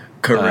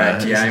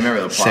 Correct. I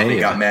remember the Poppy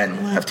got mad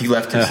and left. He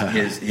left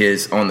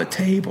his on the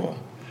table,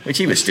 which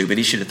he was stupid.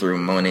 He should have threw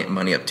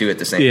money up too at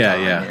the same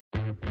time. Yeah.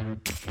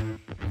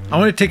 I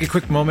want to take a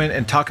quick moment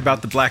and talk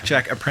about the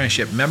Blackjack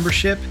Apprenticeship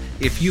membership.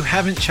 If you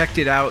haven't checked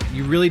it out,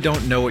 you really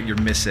don't know what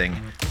you're missing.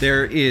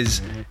 There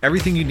is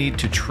everything you need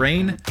to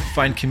train,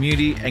 find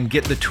community, and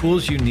get the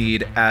tools you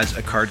need as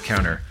a card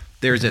counter.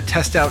 There's a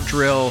test out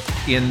drill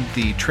in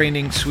the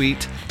training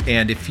suite,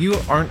 and if you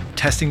aren't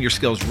testing your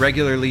skills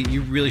regularly,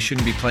 you really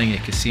shouldn't be playing a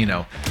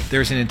casino.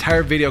 There's an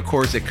entire video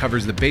course that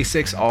covers the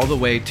basics all the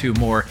way to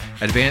more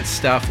advanced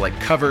stuff like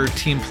cover,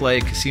 team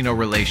play, casino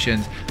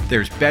relations.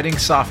 There's betting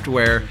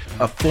software,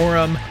 a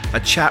forum,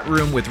 a chat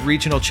room with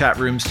regional chat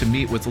rooms to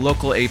meet with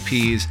local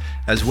APs,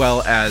 as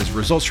well as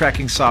results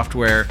tracking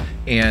software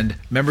and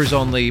members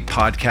only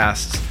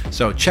podcasts.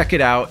 So check it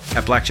out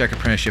at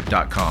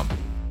blackjackapprenticeship.com.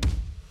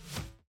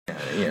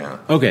 Yeah.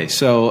 Okay,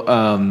 so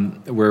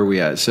where are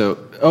we at? So,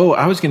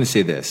 I was going to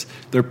say this.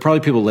 There are probably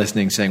people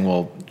listening saying,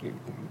 well,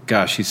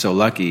 gosh, he's so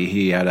lucky.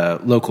 He had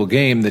a local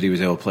game that he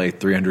was able to play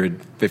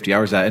 350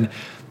 hours at. And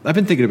I've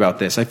been thinking about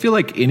this. I feel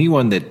like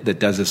anyone that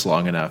does this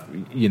long enough,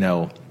 you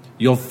know,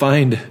 you'll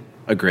find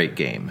a great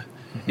game.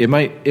 It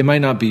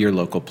might not be your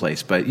local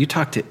place, but you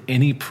talk to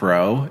any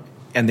pro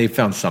and they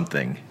found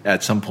something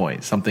at some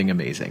point, something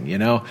amazing. You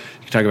know,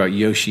 you talk about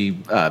Yoshi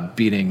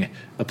beating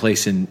a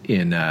place in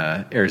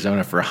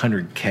Arizona for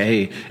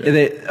 $100K.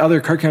 And other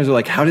card counters are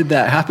like, how did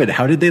that happen?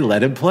 How did they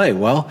let him play?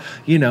 Well,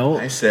 you know,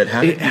 I said,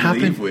 how did he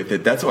leave with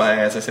it? That's why I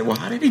asked. I said, well,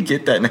 how did he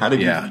get that? And how did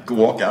he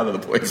walk out of the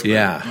place?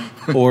 Yeah.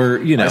 Or,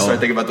 you know, I start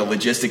thinking about the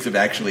logistics of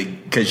actually,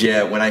 because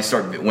when I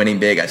start winning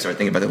big, I start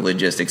thinking about the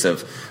logistics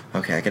of,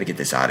 okay, I got to get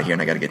this out of here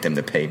and I got to get them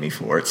to pay me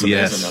for it. So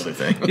that's another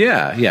thing.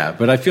 Yeah.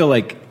 But I feel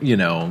like, you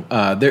know,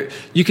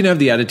 you can have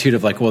the attitude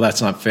of like, well,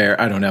 that's not fair.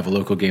 I don't have a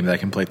local game that I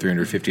can play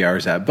 350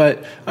 hours at.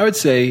 But I would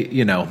say,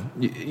 you know,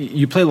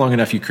 you play long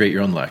enough, you create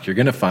your own luck. You're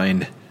going to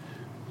find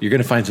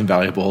some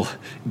valuable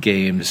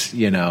games,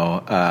 you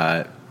know,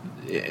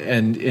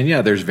 and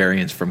there's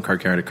variance from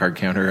card counter to card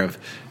counter of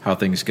how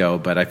things go.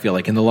 But I feel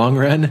like in the long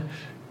run,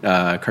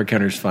 card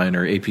counters find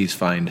or APs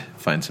find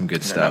some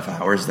good stuff.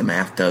 Enough hours, the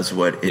math does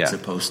what it's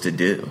supposed to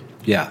do.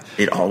 Yeah,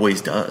 it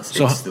always does.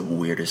 So, it's the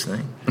weirdest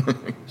thing.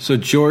 So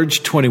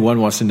George 21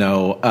 wants to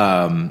know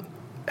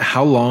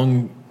how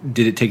long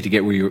did it take to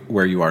get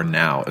where you are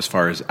now, as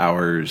far as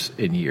hours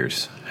in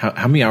years?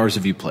 How many hours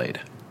have you played?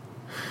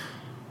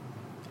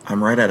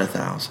 I'm right at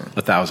 1,000.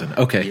 1,000.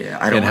 Okay. Yeah,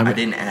 I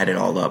didn't add it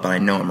all up, but I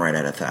know I'm right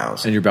at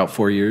 1,000. And you're about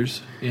 4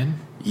 years in?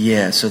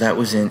 Yeah, so it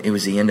was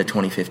the end of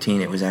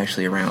 2015. It was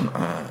actually around,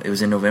 it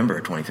was in November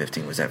of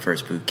 2015 was that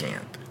first boot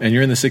camp. And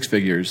you're in the six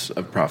figures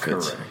of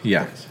profits. Correct.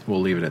 Yeah, yes.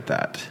 We'll leave it at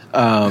that.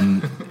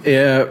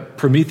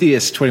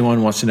 Prometheus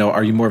 21 wants to know,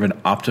 are you more of an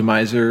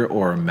optimizer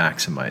or a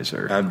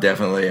maximizer? I'm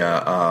definitely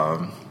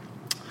a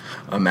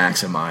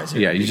maximizer.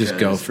 Yeah, you just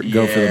go for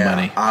the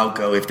money. I'll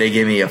go. If they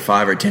give me a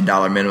 $5 or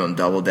 $10 minimum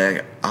double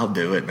deck, I'll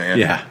do it, man.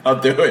 Yeah.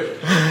 I'll do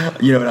it.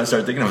 You know, when I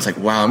started thinking, I was like,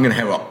 wow, I'm going to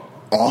have an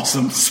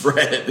awesome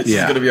spread. This is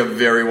going to be a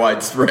very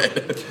wide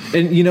spread.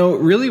 And, you know,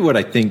 really what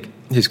I think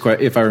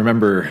if I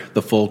remember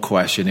the full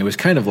question, it was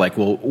kind of like,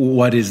 well,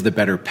 what is the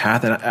better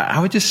path? And I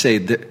would just say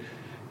that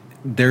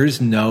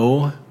there's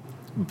no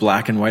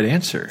black and white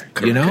answer.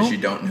 You know? Because you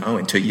don't know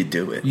until you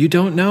do it. You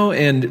don't know.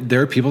 And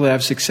there are people that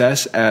have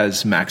success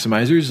as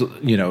maximizers.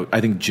 You know, I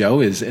think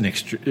Joe is an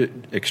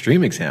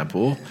extreme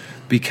example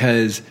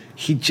because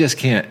he just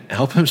can't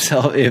help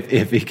himself.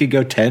 If he could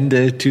go 10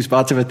 to 2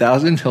 spots of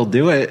 1,000, he'll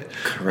do it.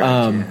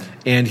 Correct.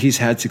 And he's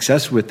had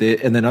success with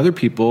it. And then other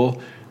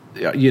people,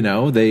 you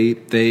know, they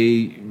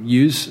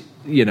use,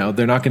 you know,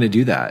 they're not going to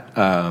do that.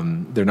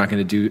 They're not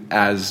going to do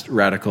as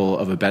radical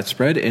of a bet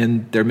spread,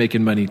 and they're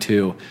making money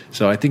too.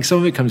 So I think some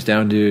of it comes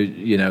down to,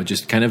 you know,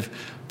 just kind of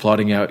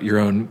plotting out your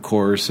own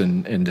course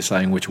and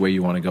deciding which way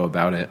you want to go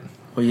about it.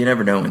 Well, you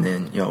never know, and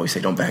then you always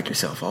say, don't back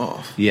yourself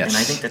off. Yes. And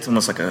I think that's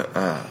almost like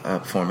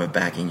a form of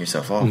backing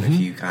yourself off. Mm-hmm.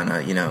 If you kind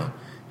of, you know,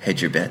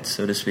 hedge your bets,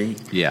 so to speak.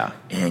 Yeah.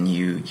 And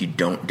you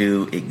don't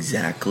do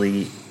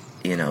exactly,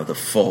 you know, the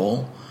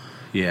full.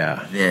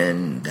 Yeah.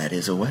 Then that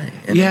is a way.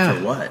 And then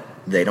for what?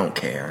 They don't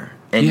care.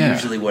 And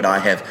usually what I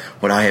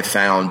have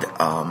found,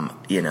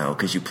 you know,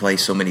 because you play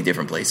so many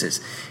different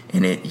places,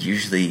 and it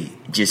usually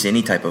just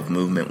any type of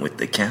movement with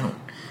the count,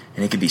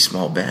 and it could be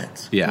small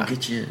bets. Yeah.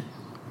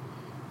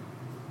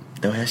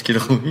 They'll ask you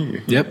to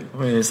leave. Yep. I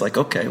mean, it's like,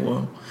 okay,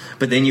 well.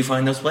 But then you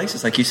find those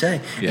places, like you say.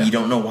 Yeah. You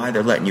don't know why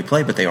they're letting you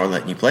play, but they are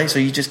letting you play, so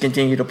you just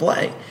continue to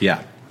play.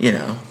 Yeah. You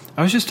know.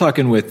 I was just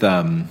talking with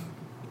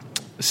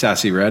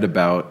Sassy Red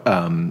about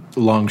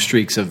long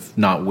streaks of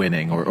not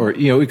winning, or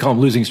you know, we call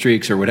them losing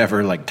streaks or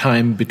whatever, like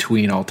time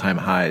between all-time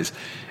highs.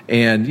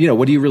 And,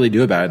 what do you really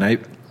do about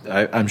it?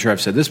 And I'm sure I've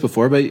said this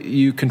before, but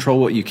you control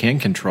what you can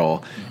control.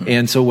 Mm-hmm.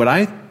 And so what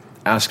I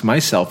ask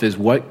myself is,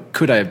 what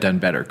could I have done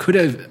better?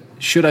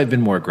 Should I have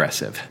been more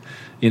aggressive,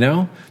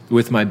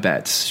 with my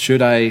bets?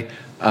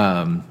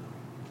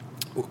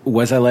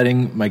 Was I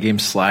letting my game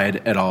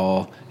slide at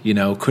all?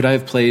 Could I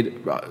have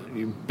played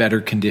better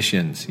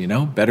conditions,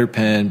 better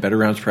pen, better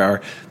rounds per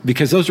hour?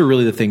 Because those are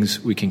really the things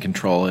we can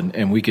control,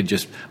 and we could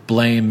just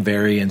blame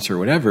variance or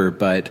whatever.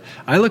 But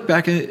I look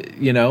back at,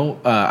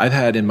 I've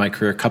had in my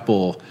career a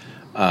couple,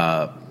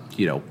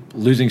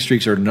 losing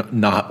streaks or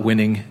not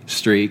winning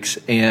streaks.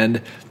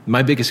 And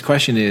my biggest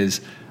question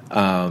is,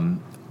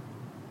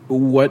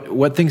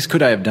 what things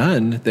could I have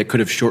done that could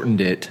have shortened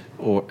it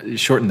or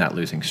shortened that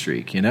losing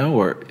streak,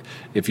 Or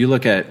if you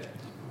look at,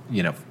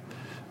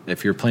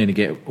 if you're playing a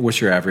game,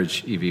 what's your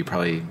average EV?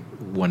 Probably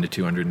 1 to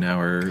 200 an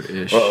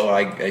hour-ish? Well,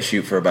 I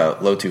shoot for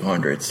about low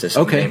 200s. So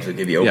some games will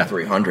give you over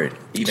 300.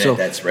 Even at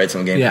that spread,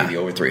 some games will give you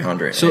over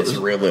 300. So it's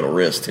real little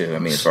risk, too. I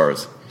mean, as far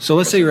as... So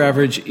let's say your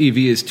average EV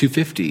is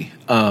 250.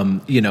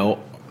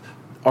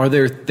 Are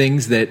there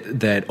things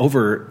that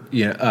over,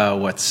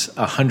 what's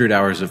 100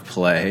 hours of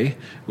play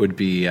would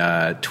be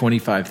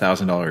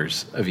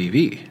 $25,000 of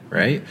EV,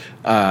 right?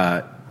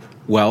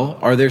 Well,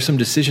 are there some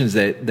decisions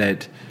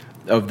that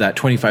of that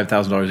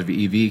 $25,000 of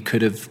EV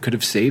could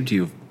have saved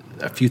you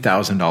a few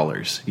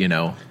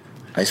 $1,000s,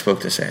 I spoke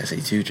to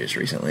Sassy too just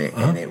recently,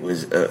 and it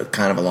was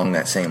kind of along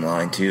that same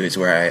line too. Is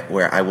where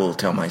I will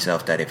tell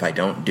myself that if I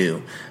don't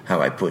do how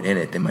I put in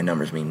it, then my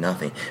numbers mean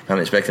nothing. If I'm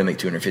expecting to make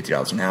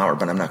 $250 an hour,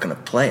 but I'm not going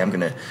to play, I'm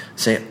going to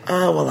say,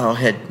 oh well,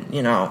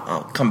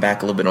 I'll come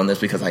back a little bit on this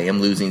because I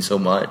am losing so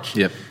much.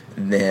 Yep.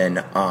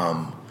 Then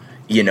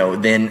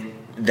then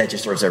that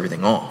just throws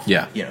everything off.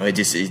 Yeah.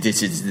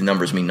 The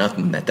numbers mean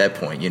nothing at that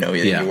point.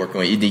 You're working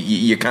with,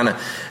 you're kind of,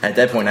 at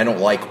that point, I don't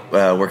like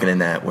working in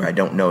that where I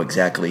don't know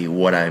exactly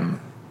what I'm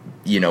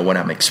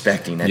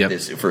expecting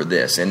for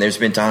this. And there's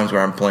been times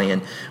where I'm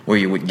playing where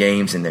you're with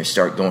games and they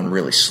start going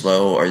really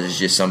slow, or there's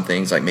just some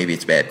things like maybe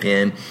it's bad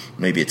pin,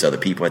 maybe it's other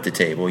people at the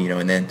table,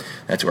 and then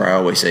that's where I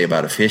always say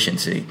about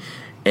efficiency.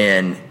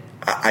 And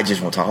I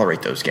just won't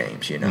tolerate those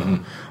games,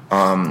 Mm-hmm.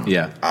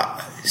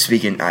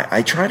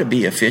 I try to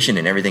be efficient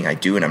in everything I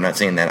do, and I'm not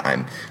saying that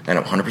I'm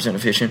 100%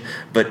 efficient,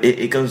 but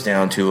it goes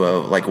down to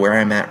like where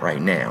I'm at right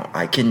now.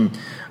 I can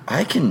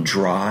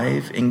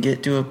drive and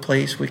get to a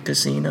place with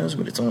casinos,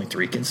 but it's only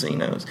 3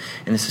 casinos,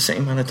 and it's the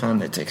same amount of time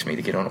that it takes me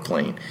to get on a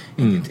plane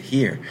and get to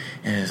here.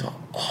 And there's an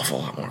awful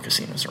lot more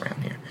casinos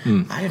around here.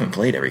 I haven't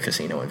played every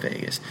casino in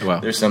Vegas. Wow.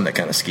 There's some that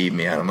kind of skeeve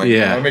me out. I'm like,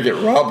 I'm gonna get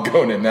robbed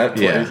going in that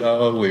place. Yeah.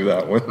 I'll leave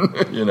that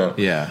one.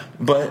 Yeah.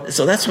 But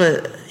so that's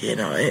what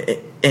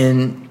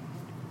and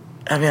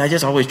I mean, I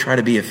just always try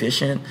to be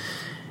efficient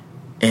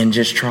and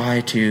just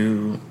try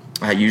to.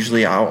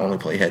 I'll only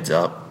play heads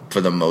up for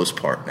the most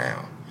part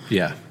now.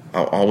 Yeah.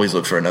 I'll always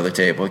look for another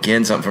table.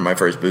 Again, something from my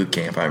first boot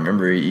camp. I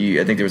remember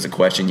I think there was a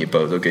question you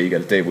posed. Okay, you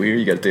got a table here,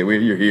 you got a table here,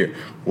 you're here.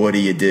 What do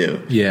you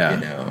do? Yeah.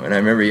 And I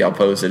remember y'all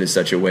posed it in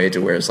such a way to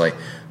where it's like,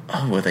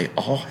 oh, well, they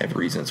all have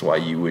reasons why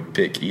you would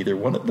pick either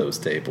one of those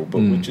tables,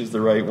 but which is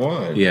the right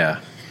one? Yeah.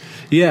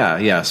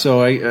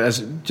 So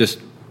just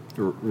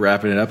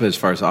wrapping it up as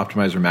far as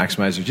optimizer,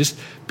 maximizer, just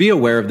be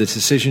aware of the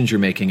decisions you're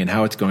making and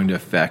how it's going to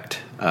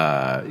affect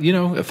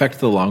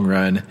the long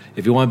run.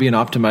 If you want to be an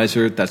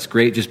optimizer, that's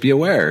great. Just be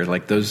aware.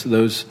 Like those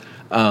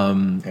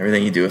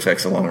everything you do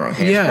affects the long run.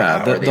 The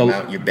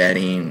amount you're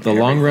betting. The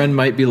long run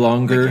might be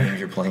longer. The games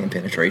you're playing,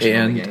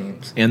 penetration on the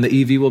games. And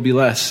the EV will be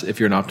less if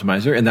you're an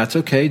optimizer, and that's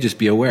okay. Just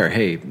be aware.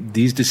 Hey,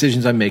 these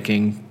decisions I'm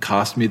making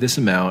cost me this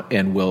amount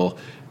and will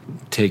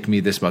take me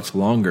this much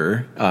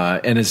longer.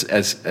 And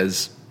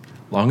as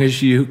long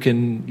as you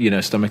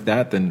can, stomach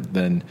that,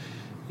 then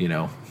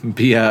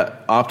be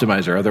a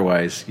optimizer.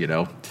 Otherwise,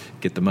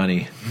 get the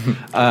money.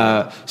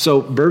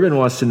 So Bourbon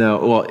wants to know.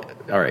 Well,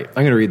 all right, I'm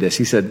going to read this.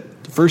 He said,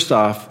 first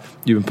off,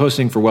 you've been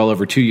posting for well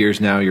over 2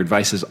 years now. Your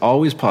advice is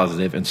always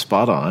positive and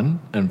spot on.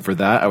 And for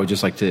that, I would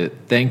just like to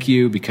thank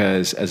you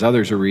because as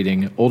others are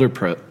reading older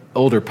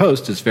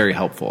posts, it's very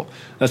helpful.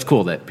 That's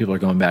cool that people are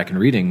going back and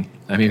reading.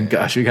 I mean,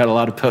 gosh, we got a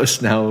lot of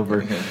posts now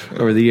over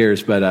the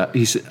years. But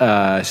he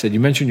said, you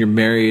mentioned you're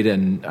married,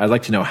 and I'd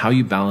like to know how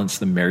you balance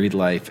the married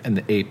life and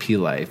the AP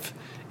life,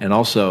 and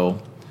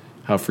also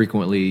how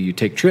frequently you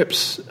take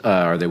trips.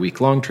 Are they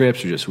week-long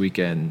trips or just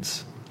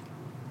weekends?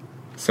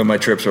 So my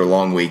trips are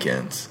long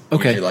weekends.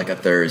 Okay. Usually like a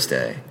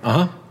Thursday.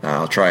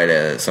 I'll try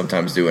to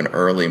sometimes do an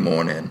early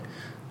morning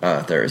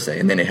Thursday,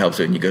 and then it helps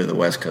when you go to the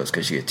West Coast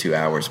because you get 2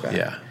 hours back.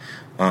 Yeah.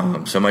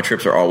 So my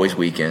trips are always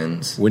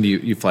weekends. When do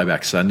you fly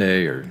back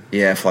Sunday or?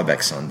 Yeah, I fly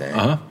back Sunday.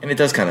 And it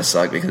does kind of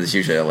suck because it's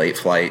usually a late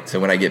flight. So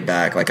when I get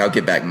back, I'll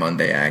get back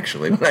Monday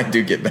actually when I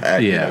do get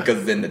back. Yeah.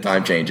 Because then the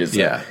time changes.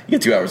 So you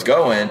get 2 hours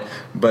going,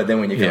 but then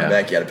when you come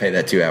back, you got to pay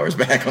that 2 hours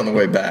back on the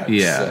way back.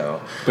 Yeah.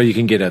 So. But you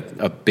can get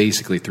a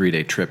basically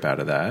 3-day trip out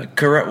of that.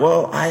 Correct.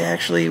 Well, I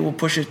actually will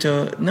push it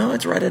to, no,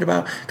 it's right at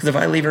about, because if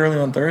I leave early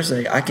on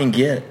Thursday, I can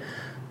get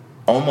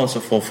almost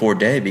a full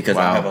 4-day because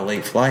I have a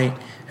late flight.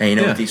 And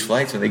with these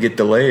flights, when they get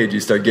delayed, you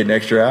start getting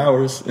extra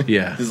hours.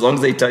 Yeah. As long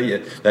as they tell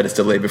you that it's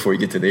delayed before you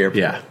get to the airport.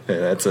 Yeah.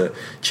 That's a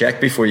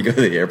check before you go to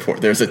the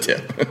airport. There's a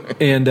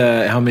tip. And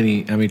how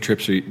many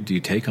trips do you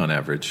take on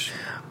average?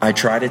 I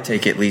try to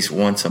take at least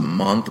once a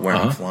month where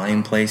I'm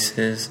flying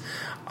places.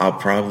 I'll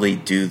probably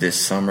do this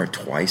summer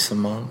twice a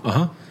month.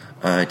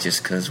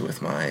 Just because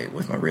with my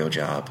real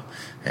job,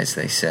 as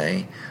they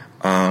say.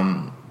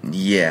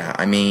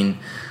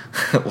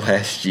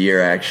 Last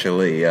year,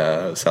 actually,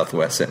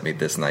 Southwest sent me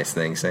this nice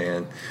thing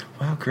saying,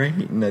 wow, great.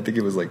 And I think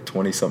it was like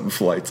 20-something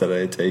flights that I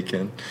had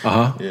taken.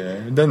 Yeah,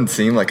 it doesn't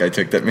seem like I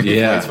took that many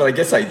flights, but I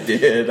guess I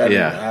did.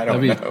 I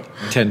don't know.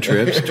 10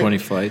 trips, 20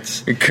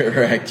 flights.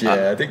 Correct,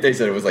 yeah. I think they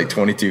said it was like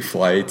 22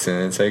 flights,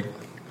 and it's like,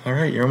 all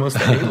right, you're almost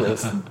at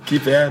A-list.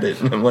 Keep at it.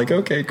 And I'm like,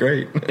 okay,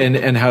 great.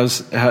 And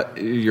how's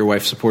your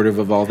wife supportive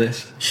of all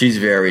this? She's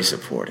very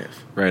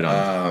supportive. Right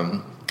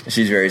on.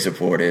 She's very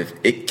supportive.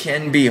 It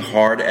can be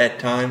hard at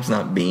times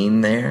not being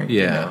there,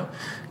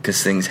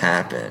 because things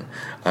happen.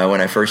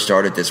 When I first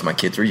started this, my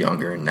kids were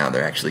younger, and now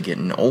they're actually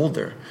getting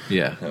older.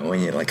 Yeah.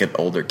 When you look at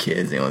older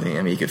kids, the only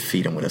thing, you could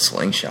feed them with a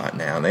slingshot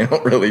now. They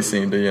don't really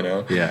seem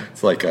to, Yeah.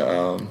 It's like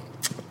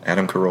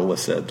Adam Carolla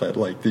said that,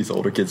 like, these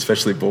older kids,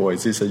 especially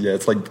boys, he said,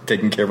 it's like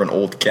taking care of an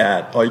old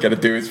cat. All you got to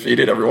do is feed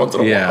it every once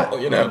in a while,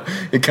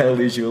 It kind of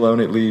leaves you alone.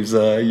 It leaves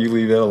you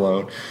leave it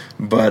alone.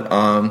 But,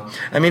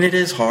 it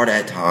is hard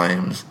at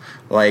times.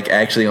 Like,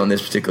 actually, on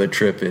this particular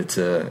trip, it's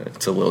a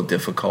little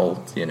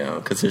difficult,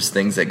 because there's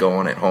things that go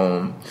on at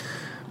home.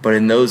 But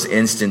in those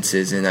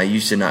instances, and I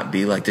used to not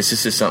be like this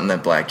is just something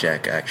that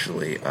blackjack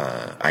actually,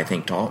 I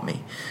think, taught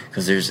me.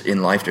 Because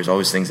in life, there's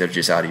always things that are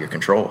just out of your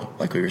control,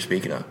 like we were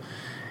speaking of.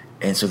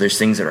 And so there's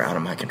things that are out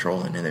of my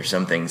control, and then there's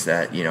some things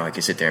that, I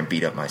can sit there and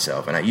beat up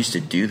myself. And I used to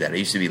do that. I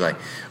used to be like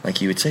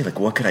you would say, like,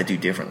 what could I do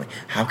differently?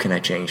 How can I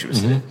change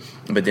this?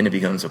 But then it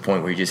becomes a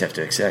point where you just have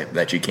to accept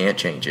that you can't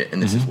change it,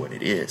 and this is what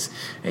it is.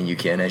 And you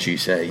can, as you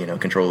say,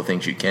 control the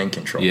things you can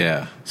control.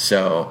 Yeah.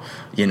 So,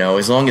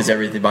 as long as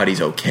everybody's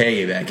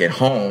okay back at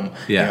home,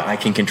 I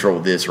can control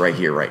this right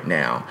here, right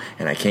now.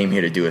 And I came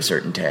here to do a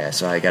certain task,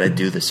 so I got to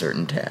do the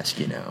certain task,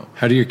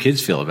 How do your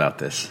kids feel about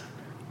this?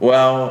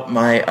 Well,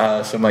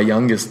 my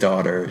youngest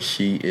daughter,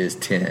 she is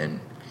 10.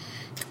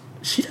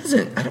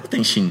 I don't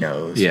think she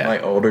knows. Yeah.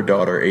 My older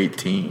daughter,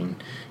 18,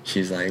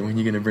 she's like, when are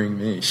you going to bring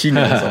me? She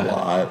knows a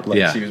lot.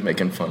 She was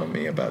making fun of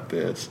me about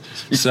this.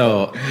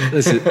 So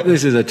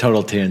this is a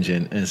total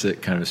tangent, and it's a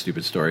kind of a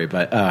stupid story.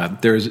 But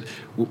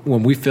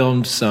when we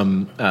filmed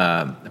some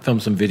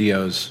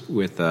videos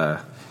with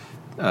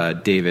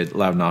David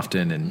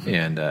Loudon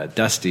and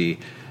Dusty.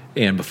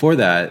 And before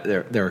that,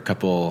 there were a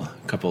couple.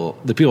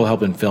 The people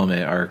helping film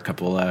it are a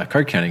couple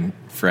card counting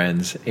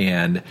friends,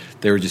 and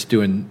they were just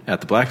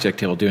at the blackjack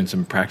table doing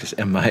some practice.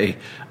 And my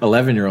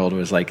 11-year-old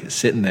was like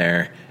sitting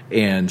there,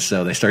 and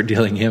so they started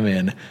dealing him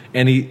in,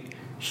 and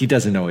he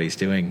doesn't know what he's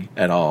doing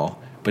at all,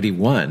 but he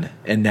won,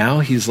 and now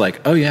he's like,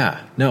 oh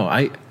yeah, no,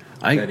 I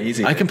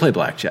can play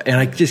blackjack, and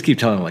I just keep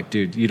telling him, like,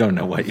 dude, you don't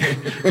know what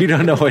you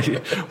don't know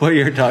what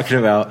you're talking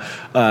about.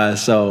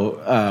 So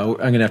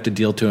I'm gonna have to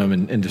deal to him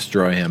and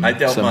destroy him. I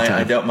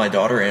dealt my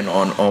daughter in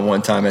on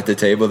one time at the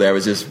table. That I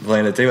was just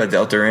playing the table. I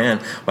dealt her in.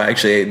 Well,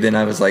 actually, then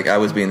I was like, I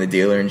was being the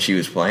dealer, and she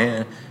was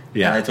playing.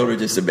 Yeah. And I told her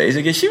just the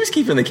basic, and she was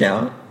keeping the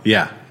count.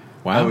 Yeah.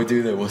 Wow. I would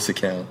do that. What's the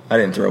count? I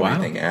didn't throw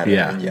anything at her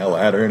and yell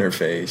at her in her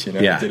face. I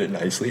did it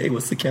nicely. Hey,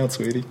 what's the count,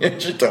 sweetie?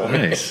 She told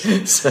me.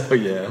 So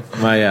yeah.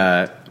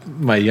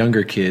 My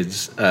younger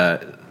kids,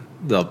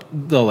 they'll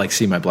like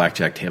see my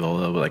blackjack table.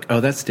 They'll be like,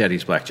 "Oh, that's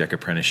Daddy's Blackjack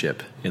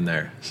Apprenticeship in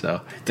there."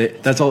 So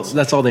that's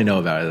all they know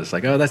about it. It's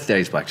like, "Oh, that's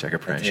Daddy's Blackjack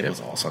Apprenticeship." It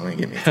was awesome.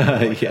 Give me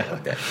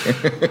that.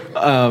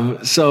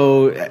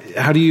 So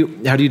how do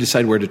you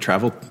decide where to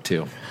travel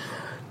to?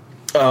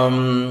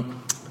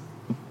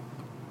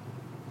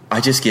 I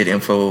just get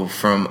info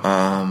from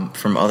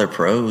other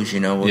pros.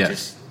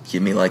 Just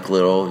give me like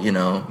little,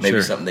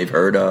 maybe something they've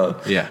heard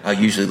of. Yeah. I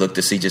usually look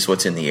to see just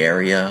what's in the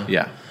area.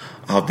 Yeah.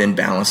 I'll then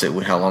balance it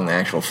with how long the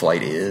actual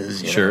flight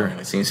is. Sure.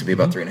 It seems to be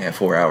about 3.5,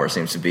 4 hours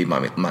seems to be my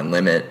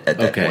limit. At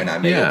that point, I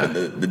may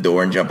open the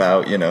door and jump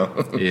out,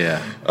 Yeah.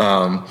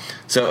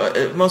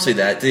 So mostly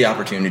the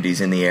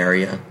opportunities in the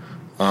area.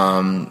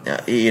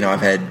 I've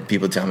had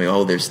people tell me,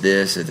 "Oh, there's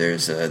this, or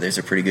there's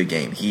a pretty good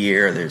game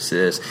here, there's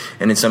this,"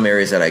 and in some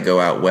areas that I go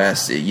out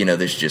west,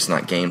 there's just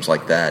not games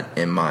like that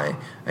in my,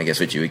 I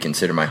guess what you would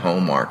consider my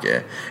home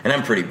market, and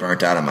I'm pretty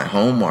burnt out on my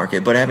home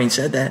market. But having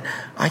said that,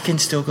 I can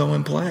still go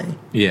and play.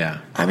 Yeah,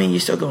 you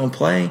still go and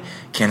play.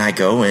 Can I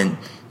go and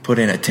put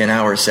in a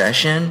 10-hour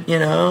session,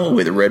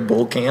 with Red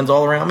Bull cans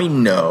all around me?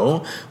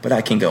 No, but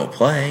I can go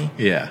play.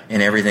 Yeah.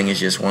 And everything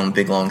is just one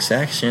big long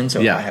section. So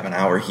if I have an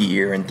hour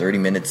here and 30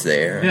 minutes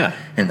there, and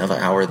another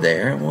hour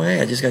there, well, hey,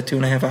 I just got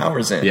 2.5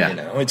 hours in.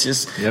 Yeah. It's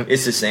just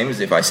it's the same as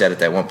if I sat at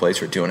that one place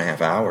for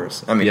 2.5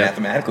 hours.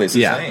 Mathematically, it's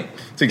the same.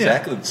 It's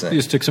exactly the same. You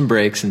just took some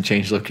breaks and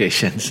changed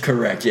locations.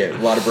 Correct. Yeah,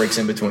 a lot of breaks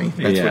in between.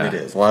 That's what it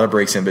is. A lot of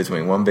breaks in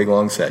between. One big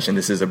long session.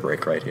 This is a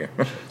break right here.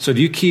 So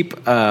do you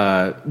keep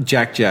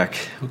Jack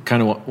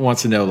kind of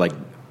wants to know, like,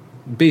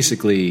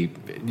 basically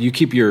you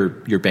keep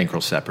your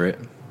bankroll separate.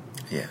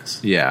 Yes.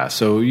 Yeah.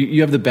 So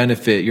you have the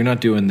benefit. You're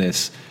not doing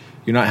this.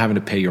 You're not having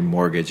to pay your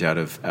mortgage out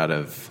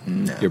of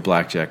your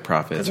blackjack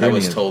profits. I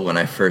was told when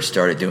I first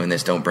started doing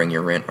this, don't bring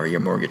your rent or your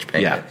mortgage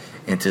payment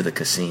into the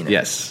casino.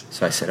 Yes.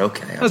 So I said,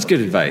 okay. That's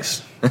good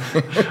advice.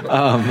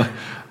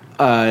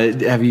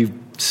 Have you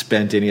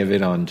spent any of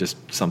it on just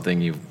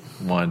something you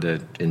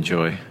wanted to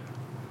enjoy?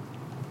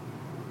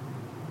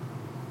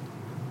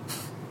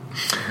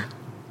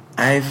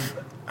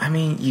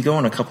 You go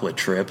on a couple of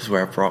trips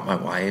where I've brought my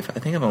wife. I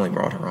think I've only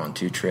brought her on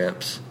 2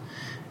 trips.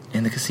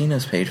 And the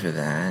casino's paid for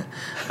that.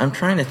 I'm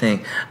trying to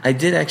think. I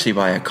did actually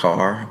buy a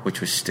car, which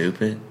was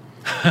stupid.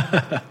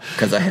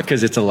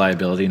 Because it's a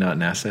liability, not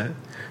an asset?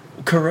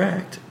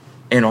 Correct.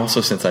 And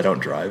also since I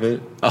don't drive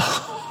it.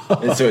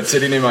 And so it's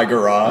sitting in my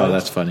garage. Oh,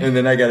 that's funny. And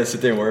then I got to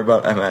sit there and worry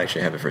about I might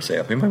actually have it for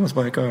sale. We might want to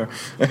buy a car.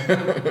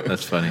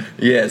 That's funny.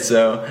 Yeah,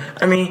 so,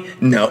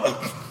 no.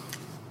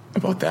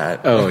 About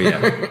that. Oh,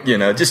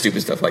 yeah. Just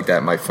stupid stuff like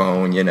that. My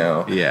phone,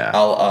 Yeah.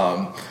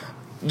 I'll,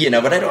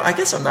 but I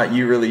guess I'm not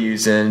really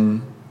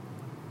using...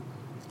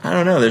 I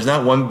don't know. There's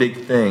not one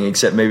big thing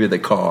except maybe the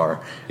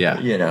car. Yeah.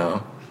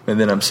 And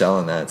then I'm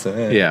selling that. So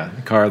yeah,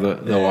 the car,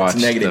 the watch,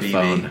 negative the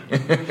phone.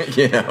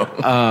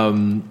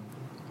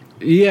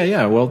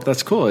 Yeah. Well,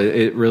 that's cool.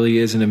 It really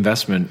is an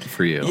investment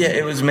for you. Yeah,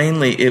 it was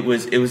mainly it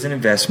was an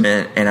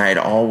investment, and I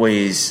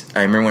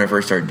remember when I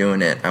first started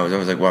doing it, I was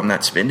always like, well, I'm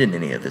not spending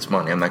any of this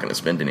money. I'm not going to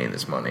spend any of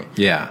this money.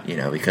 Yeah.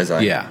 Because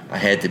I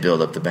had to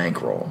build up the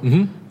bankroll,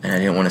 and I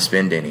didn't want to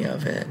spend any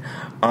of it.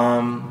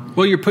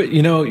 Well, you're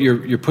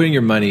putting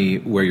your money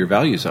where your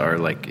values are,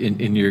 like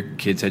in your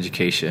kids'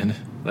 education.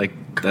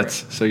 Like Correct.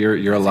 So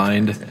you're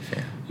aligned.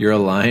 Yeah. You're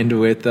aligned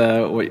with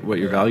what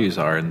your values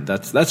are, and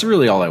that's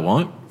really all I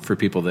want for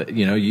people that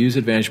use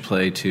Advantage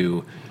Play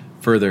to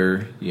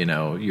further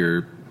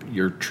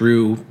your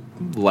true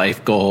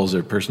life goals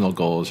or personal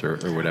goals or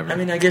whatever.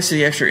 I guess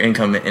the extra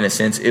income, in a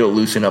sense, it'll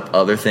loosen up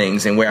other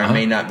things, and where I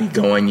may not be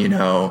going,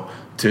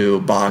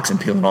 to box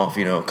and peeling off,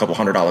 a couple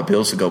 $100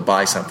 bills to go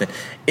buy something,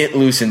 it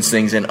loosens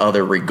things in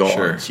other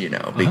regards,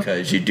 Sure.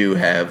 Because you do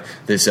have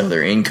this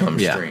other income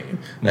stream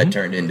that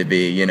turned into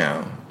be,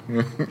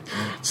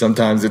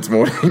 sometimes it's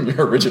more than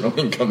your original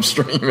income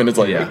stream, and it's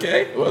like,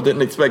 okay, well,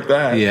 didn't expect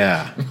that.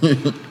 Yeah.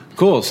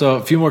 Cool. So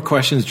a few more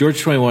questions.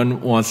 George21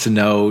 wants to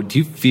know, do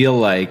you feel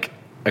like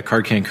a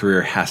card can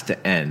career has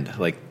to end?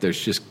 Like there's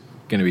just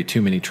going to be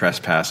too many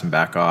trespass and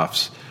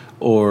back-offs,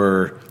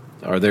 or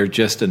are there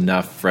just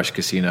enough fresh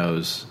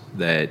casinos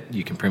that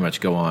you can pretty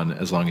much go on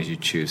as long as you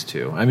choose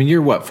to?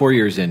 You're 4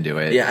 years into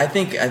it? Yeah, I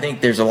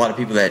think there's a lot of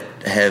people that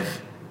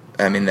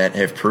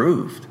have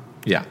proved.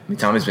 Yeah.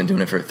 Tommy's been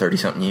doing it for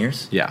 30-something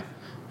years. Yeah.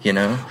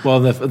 Well,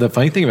 the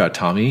funny thing about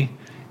Tommy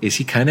is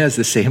he kind of has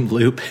the same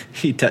loop.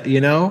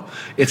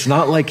 It's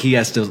not like he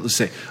has to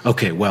say,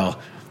 okay, well,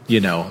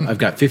 I've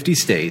got 50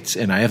 states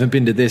and I haven't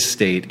been to this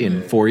state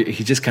in 4 years.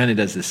 He just kind of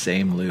does the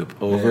same loop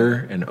over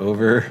and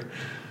over.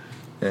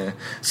 Yeah.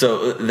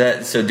 So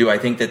do I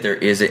think that there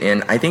is an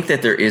end? I think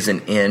that there is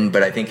an end,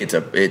 but I think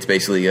it's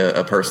basically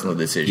a personal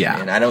decision.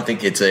 Yeah. And I don't think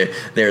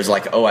there's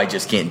like, oh, I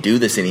just can't do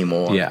this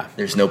anymore. Yeah.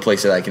 There's no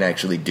place that I can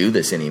actually do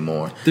this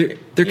anymore.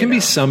 There can be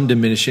some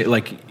diminishing,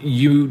 like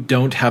you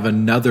don't have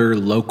another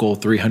local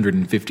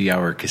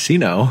 350-hour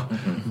casino,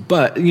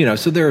 but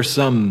so there are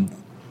some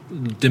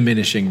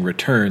diminishing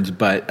returns,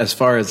 but as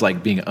far as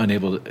like being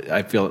unable to,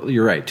 I feel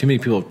you're right. Too many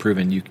people have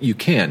proven you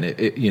can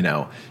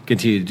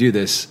continue to do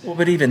this. Well,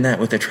 but even that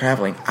with the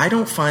traveling, I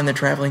don't find the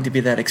traveling to be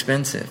that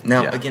expensive.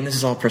 Now, again, this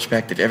is all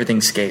perspective.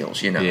 Everything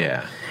scales,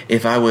 Yeah.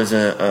 If I was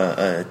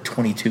a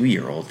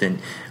 22-year-old, then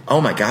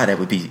oh my God, that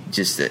would be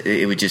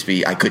it would just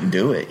be I couldn't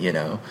do it.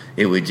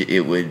 It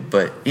would,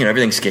 but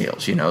everything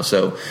scales.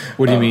 So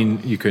what do you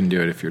mean you couldn't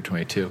do it if you're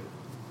 22?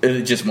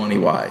 Just money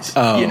wise,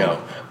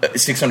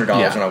 $600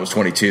 when I was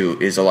 22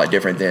 is a lot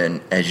different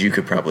than, as you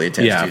could probably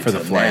attest to, for the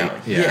flight.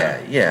 Now.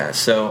 Yeah.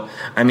 So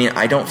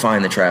I don't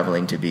find the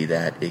traveling to be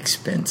that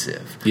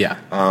expensive. Yeah.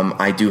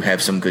 I do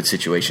have some good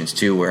situations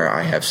too where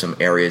I have some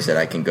areas that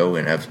I can go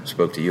in. I've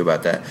spoke to you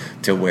about that,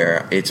 to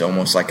where it's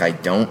almost like I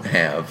don't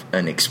have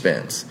an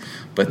expense,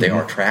 but they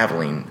are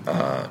traveling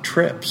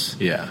trips.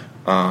 Yeah.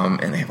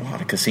 And they have a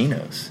lot of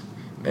casinos.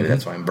 Maybe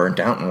that's why I'm burnt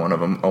out in one of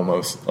them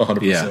almost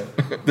 100%. Yeah.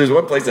 There's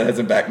one place that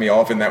hasn't backed me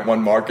off in that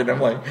one market. I'm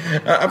like,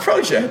 I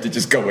probably should have to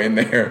just go in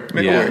there.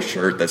 Maybe wear a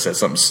shirt that says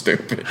something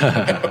stupid.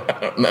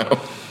 I don't know.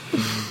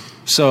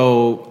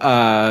 So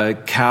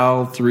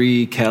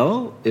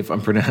Cal3Kel, if I'm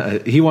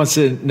pronouncing, he wants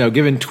to know,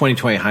 given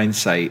 2020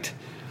 hindsight,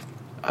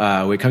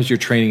 when it comes to your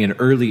training in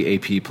early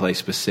AP play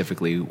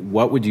specifically,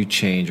 what would you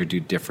change or do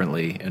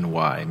differently and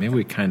why? Maybe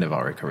we kind of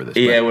already covered this.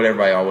 Yeah, what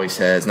everybody always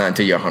says, not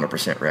until you're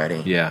 100%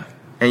 ready. Yeah.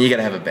 And you got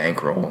to have a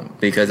bankroll,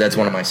 because that's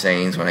one of my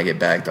sayings when I get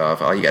backed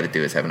off. All you got to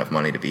do is have enough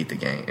money to beat the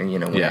game and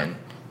win.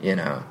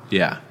 Yeah.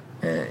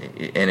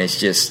 And it's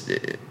just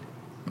the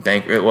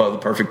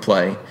perfect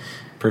play.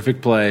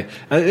 perfect play.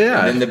 And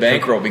then the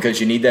bankroll, because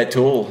you need that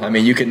tool. I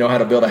mean, you can know how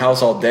to build a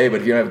house all day,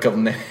 but if you don't have a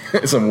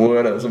couple some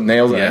wood, some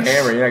nails, and a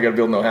hammer, you're not going to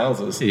build no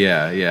houses.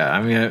 Yeah.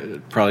 I mean,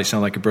 it probably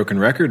sound like a broken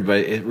record, but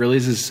it really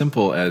is as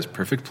simple as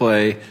perfect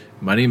play,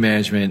 money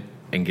management,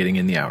 and getting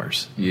in the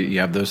hours. You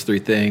have those three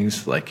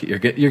things, like you're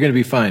going to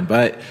be fine.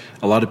 But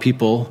a lot of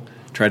people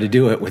try to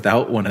do it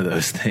without one of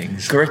those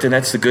things. Correct, and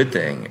that's the good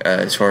thing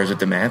as far as with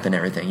the math and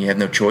everything. You have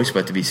no choice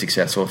but to be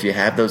successful. If you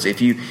have those,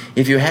 if you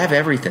have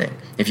everything,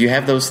 if you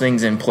have those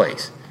things in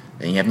place,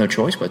 then you have no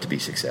choice but to be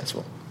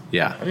successful.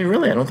 Yeah, I mean,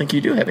 really, I don't think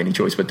you do have any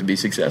choice but to be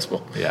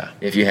successful. Yeah,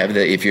 if you have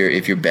if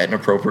you're betting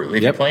appropriately,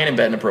 if you're playing and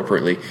betting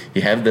appropriately,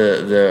 you have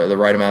the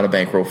right amount of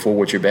bankroll for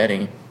what you're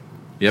betting.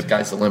 Yep.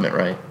 Sky's the limit,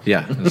 right?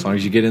 Yeah, as long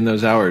as you get in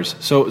those hours.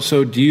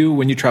 So do you,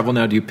 when you travel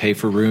now, do you pay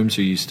for rooms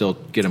or you still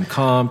get them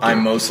comped?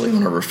 I'm mostly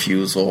on a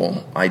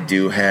refusal. I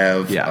do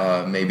have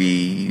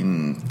maybe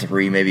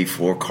 3, maybe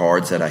 4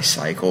 cards that I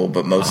cycle,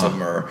 but most of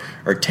them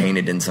are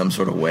tainted in some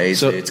sort of way.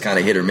 So it's kind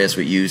of hit or miss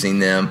with using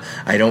them.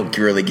 I don't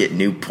really get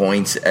new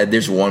points.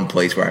 There's one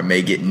place where I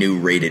may get new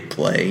rated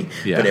play,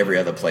 but every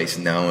other place,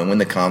 no. And when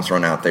the comps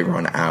run out, they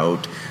run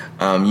out.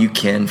 You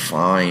can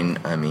find,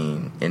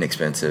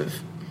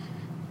 inexpensive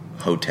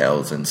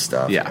hotels and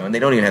stuff. Yeah. And they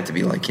don't even have to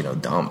be like,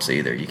 dumps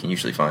either. You can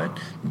usually find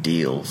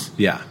deals.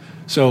 Yeah.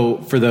 So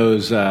for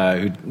those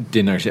who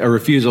didn't understand, a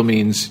refusal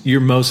means you're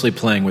mostly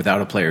playing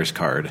without a player's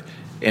card.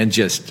 And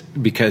just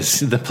because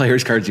the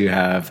player's cards you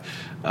have,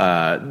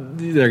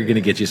 they're going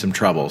to get you some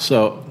trouble.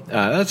 So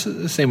that's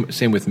the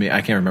same with me. I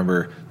can't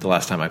remember the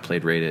last time I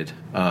played rated.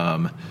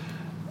 So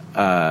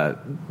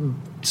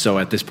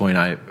at this point,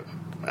 I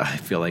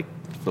feel like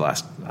for the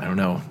last,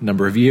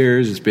 number of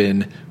years, it's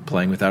been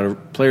playing without a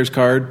player's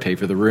card, pay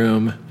for the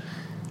room.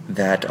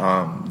 That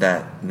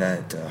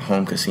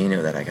home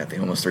casino that I got the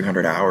almost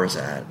 300 hours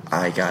at,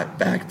 I got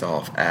backed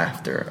off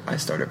after I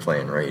started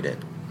playing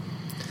rated.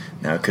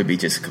 Now, it could be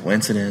just a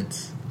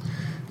coincidence,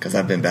 because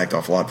I've been backed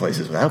off a lot of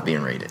places without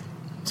being rated.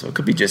 So it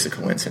could be just a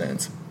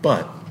coincidence.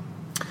 But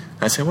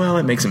I said, well,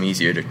 it makes them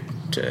easier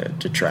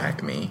to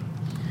track me.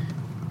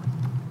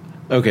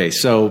 Okay,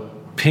 so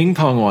Ping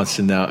Pong wants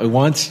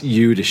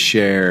you to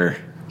share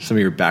some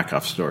of your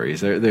back-off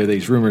stories. There are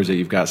these rumors that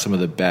you've got some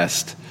of the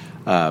best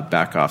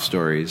back-off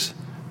stories.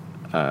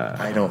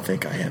 I don't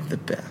think I have the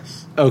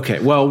best. Okay,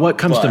 well, what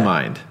comes to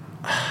mind?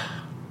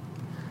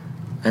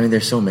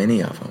 There's so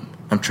many of them.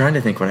 I'm trying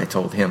to think what I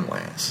told him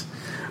last.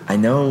 I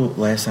know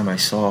last time I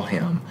saw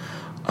him,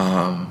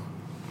 I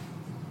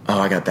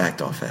got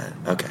backed off at.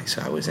 Okay,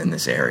 so I was in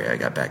this area. I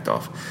got backed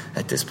off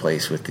at this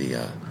place with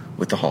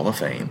the Hall of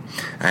Fame.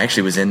 I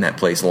actually was in that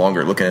place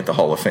longer looking at the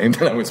Hall of Fame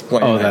than I was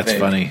playing. Oh, that's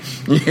funny.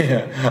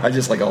 Yeah, I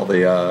just like all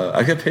the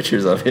I got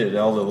pictures of it,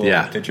 all the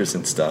little pictures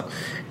and stuff.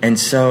 And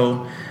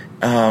so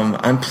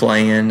I'm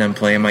playing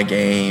my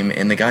game,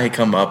 and the guy had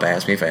come up,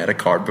 asked me if I had a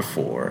card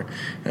before,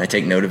 and I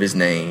take note of his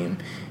name.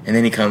 And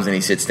then he comes and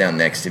he sits down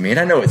next to me, and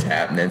I know what's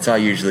happening. So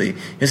he'll say,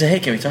 hey,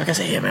 can we talk? I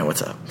say, yeah, man,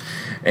 what's up?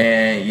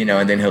 And,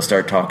 and then he'll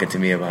start talking to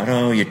me about,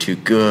 oh, you're too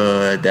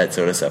good, that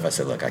sort of stuff. I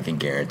said, look, I can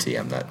guarantee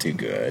I'm not too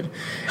good.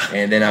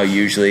 And then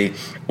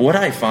what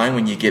I find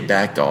when you get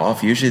backed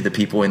off, usually the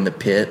people in the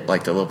pit,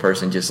 like the little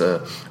person just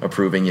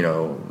approving,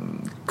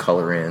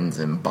 color ins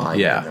and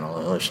buy-ins and all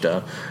that other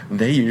stuff,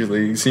 they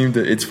usually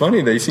it's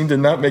funny, they seem to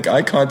not make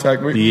eye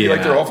contact with me,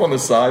 like they're off on the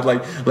side,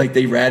 like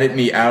they ratted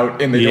me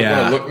out and they don't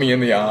want to look me in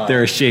the eye.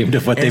 They're ashamed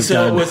of what they've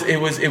done.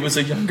 It was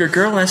a younger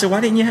girl, and I said, why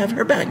didn't you have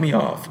her back me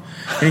off?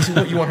 And he said,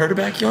 what, you want her to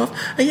back you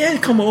off? Yeah,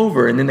 come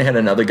over. And then they had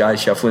another guy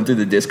shuffling through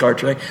the discard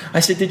tray. I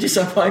said, did you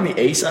find the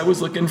ace I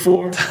was looking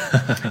for?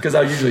 Because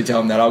I usually tell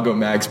them that I'll go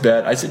max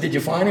bet. I said, did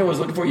you find it I was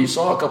looking for? You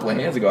saw a couple of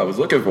hands ago I was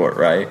looking for it,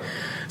 right?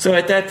 So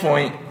at that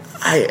point,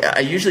 I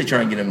usually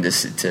try and get them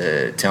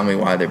to tell me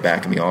why they're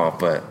backing me off,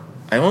 but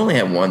I only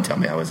had one tell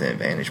me I was an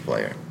advantage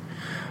player.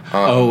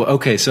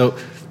 Okay. So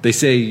they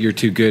say you're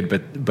too good,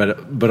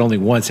 but only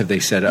once have they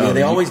said, "Oh." Yeah,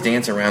 they always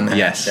dance around that.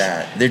 Yes,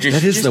 that they're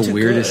just. That is just the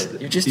weirdest.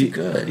 Good. You're just too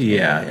good.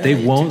 Yeah, they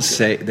won't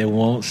say. They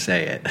won't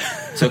say it.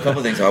 So a couple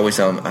of things I always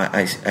tell them.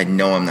 I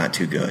know I'm not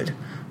too good.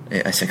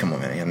 I said, come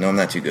on, man, I know I'm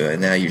not too good.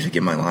 And then I usually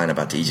give my line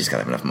about you just got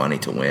to have enough money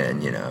to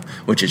win,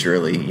 which is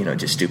really,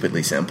 just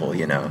stupidly simple,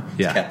 It's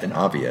Captain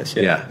Obvious.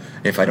 Yeah.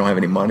 If I don't have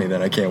any money,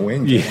 then I can't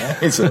win.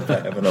 So if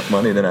I have enough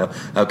money, then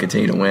I'll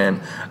continue to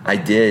win. I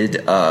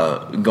did,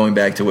 going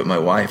back to with my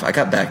wife, I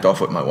got backed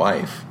off with my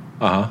wife.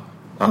 My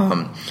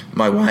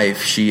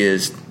wife,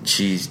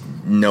 she's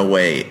no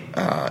way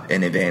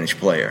an advantage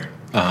player.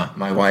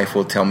 My wife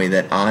will tell me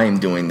that I'm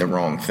doing the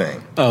wrong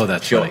thing. Oh,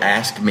 that's She'll funny.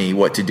 ask me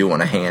what to do on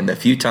a hand. A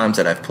few times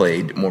that I've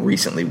played more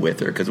recently with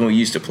her, because when we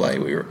used to play,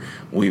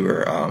 we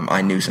were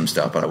I knew some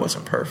stuff, but I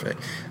wasn't perfect.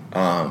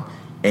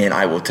 and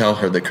I will tell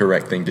her the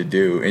correct thing to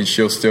do, and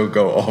she'll still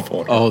go off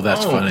on her. Oh,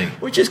 that's funny.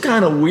 Which is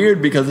kind of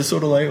weird because it's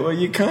sort of like, well,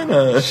 you kind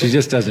of... She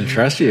just doesn't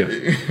trust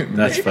you.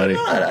 That's funny.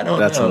 Not, I don't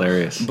That's know.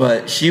 hilarious.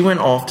 But she went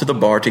off to the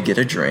bar to get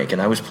a drink,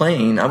 and I was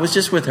playing. I was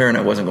just with her, and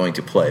I wasn't going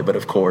to play. But,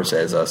 of course,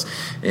 as us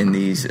in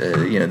these,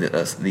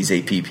 these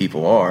AP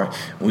people are,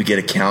 we get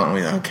a count, and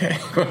we're like,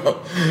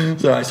 okay.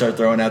 So I start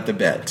throwing out the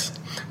bets.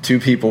 2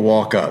 people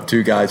walk up.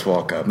 2 guys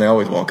walk up. And they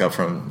always walk up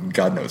from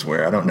God knows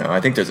where. I don't know.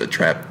 I think there's a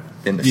trap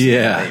in the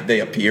yeah. They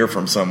appear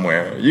from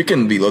somewhere. You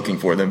can be looking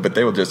for them, but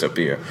they will just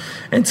appear.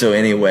 And so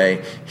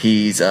anyway,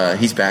 he's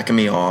backing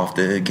me off.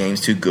 The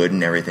game's too good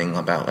and everything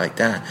about like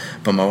that.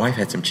 But my wife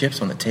had some chips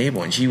on the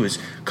table, and she was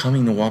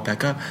coming to walk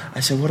back up.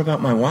 I said, "What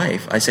about my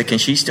wife?" I said, "Can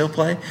she still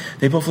play?"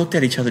 They both looked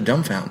at each other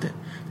dumbfounded.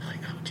 They're like,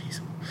 "Oh, jeez."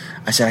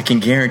 I said, "I can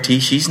guarantee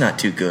she's not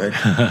too good."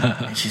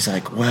 And she's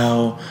like,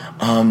 "Well,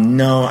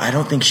 no, I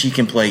don't think she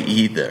can play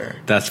either."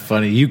 That's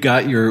funny. You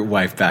got your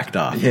wife backed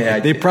off. Yeah,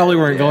 they probably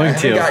weren't going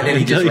to. I haven't gotten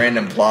any just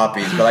random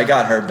ploppies, but I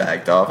got her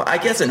backed off. I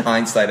guess in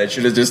hindsight, I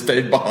should have just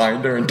stayed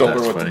behind her and told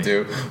her what to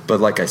do. But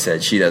like I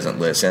said, she doesn't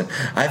listen.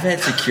 I've had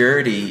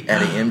security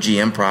at an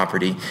MGM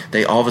property.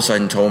 They all of a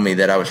sudden told me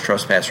that I was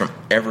trespassed from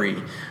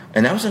every...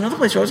 And that was another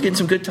place where I was getting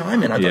some good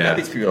time, and I thought,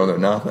 these people don't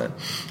know nothing,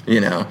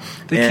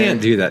 They can't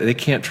do that. They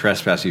can't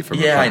trespass you from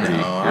a property. I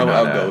know.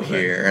 I'll go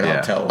here, and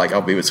I'll tell,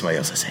 I'll be with somebody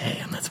else. I say,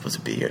 "Hey, I'm not supposed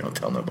to be here. Don't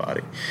tell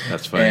nobody."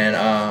 That's funny.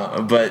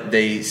 And, but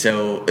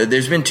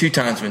there's been 2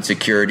 times when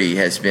security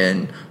has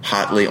been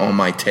hotly on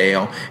my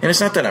tail. And it's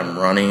not that I'm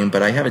running,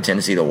 but I have a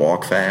tendency to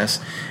walk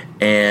fast.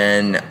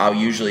 And I'll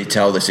usually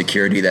tell the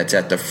security that's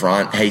at the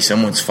front, "Hey,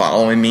 someone's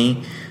following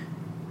me."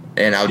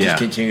 And I'll just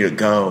continue to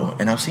go,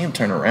 and I'll see him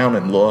turn around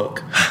and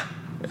look.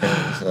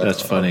 And so that's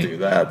funny. I'll do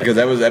that because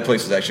that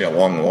place was actually a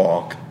long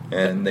walk,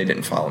 and they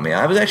didn't follow me.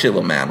 I was actually a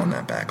little mad on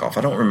that back off.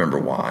 I don't remember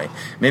why.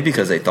 Maybe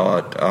because they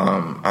thought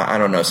I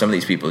don't know. Some of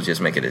these people just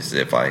make it as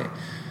if I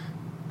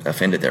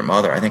offended their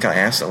mother. I think I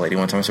asked the lady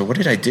one time. I said, "What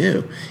did I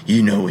do?"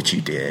 "You know what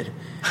you did."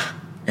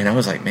 And I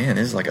was like, "Man,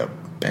 this is like a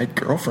bad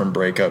girlfriend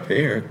breakup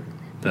here."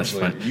 That's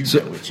like, fun. You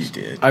know what you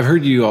did. I've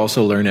heard you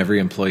also learn every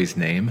employee's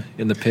name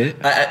in the pit.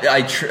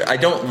 I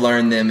don't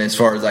learn them as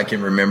far as I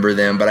can remember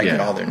them, but I get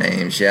all their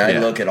names. I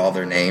look at all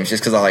their names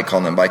just because I like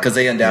calling them by, because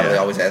they undoubtedly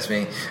always ask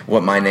me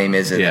what my name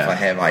is and if I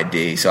have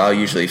ID. So I'll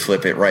usually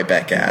flip it right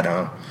back at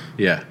them.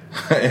 Yeah.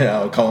 And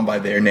I'll call them by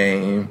their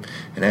name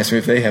and ask me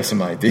if they have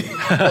some ID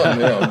on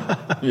them.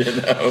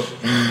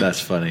 That's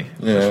funny.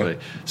 Yeah. That's funny.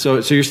 So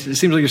it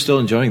seems like you're still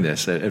enjoying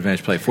this at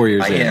Advantage Play 4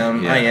 years in.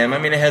 I am. I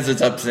mean, it has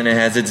its ups and it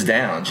has its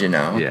downs,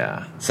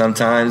 Yeah.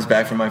 Sometimes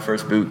back from my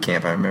first boot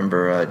camp, I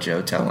remember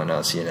Joe telling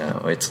us,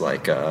 it's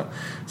like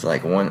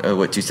one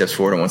 2 steps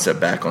forward and 1 step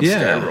back on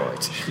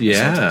steroids.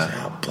 Yeah.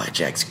 Sometimes,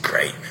 blackjack's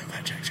great, man.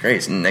 Blackjack's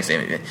great. And the next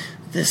day,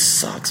 this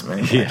sucks,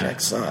 man.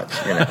 Blackjack sucks.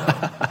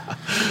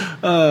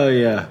 Oh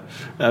yeah,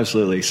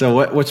 absolutely. So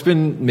what's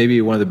been maybe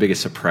one of the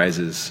biggest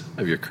surprises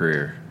of your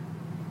career?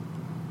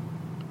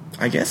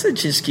 I guess I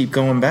just keep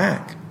going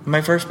back.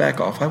 My first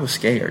back off, I was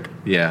scared.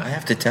 Yeah. I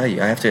have to tell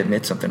you, I have to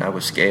admit something. I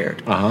was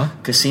scared.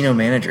 Casino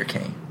manager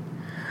came.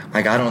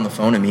 I got on the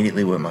phone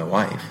immediately with my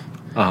wife.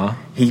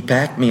 He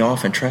backed me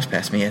off and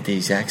trespassed me at the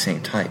exact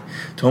same time.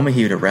 Told me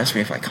he would arrest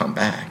me if I come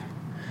back.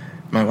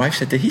 My wife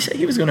said, "Did he say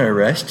he was going to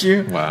arrest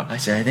you?" Wow. I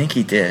said, "I think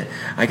he did."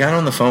 I got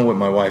on the phone with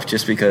my wife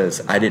just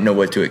because I didn't know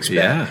what to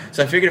expect. Yeah.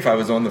 So I figured if I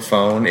was on the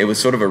phone, it was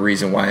sort of a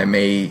reason why I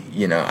may,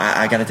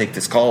 I got to take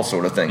this call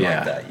sort of thing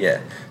like that.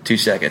 Yeah. 2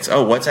 seconds.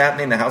 "Oh, what's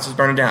happening? The house is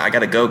burning down. I got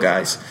to go,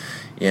 guys."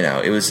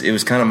 It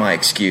was kind of my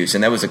excuse.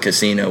 And that was a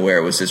casino where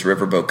it was this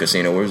riverboat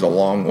casino where it was a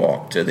long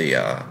walk to the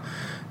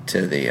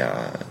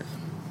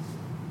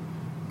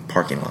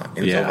parking lot.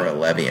 It was over a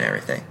levee and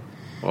everything.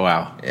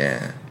 Wow.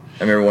 Yeah.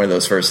 I remember one of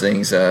those first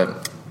things. Loudon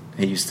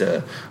used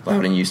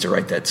to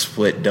write that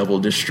split double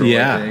destroy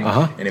thing,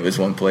 and it was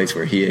one place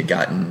where he had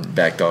gotten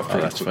backed off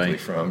pretty quickly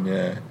from.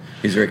 Yeah,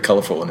 he's very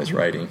colorful in his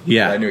writing.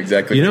 Yeah, I knew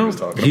exactly what he was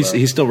talking about.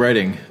 He's still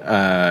writing.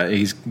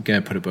 He's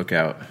gonna put a book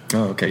out.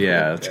 Oh, okay. Yeah,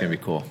 cool. That's gonna be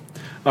cool.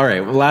 All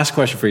right, well, last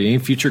question for you: any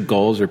future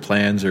goals or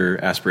plans or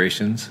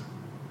aspirations?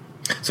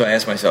 So I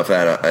asked myself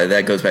that.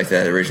 That goes back to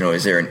that original.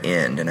 Is there an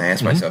end? And I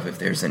asked myself if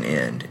there's an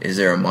end. Is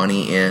there a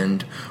money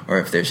end, or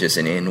if there's just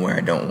an end where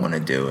I don't want to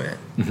do it?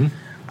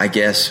 I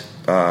guess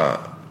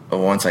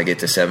once I get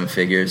to 7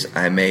 figures,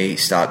 I may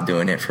stop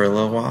doing it for a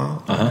little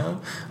while.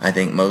 I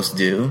think most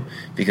do,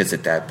 because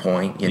at that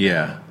point,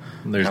 how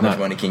much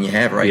money can you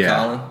have, right,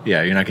 Colin?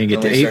 Yeah, you're not going to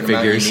get to 8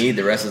 figures. You need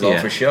the rest is all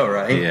for show,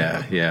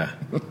 right? Yeah.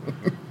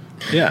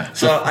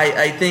 So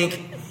I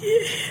think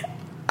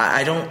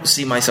I don't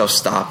see myself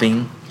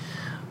stopping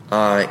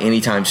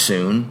anytime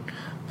soon.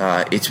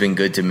 It's been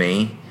good to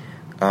me.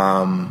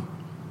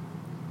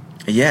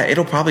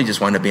 It'll probably just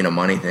wind up being a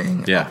money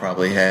thing. I'll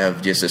probably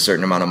have just a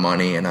certain amount of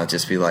money, and I'll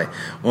just be like,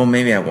 well,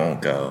 maybe I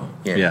won't go.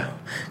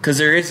 Because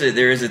there is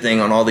a thing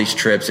on all these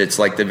trips. It's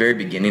like the very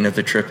beginning of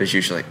the trip is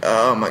usually like,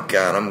 oh my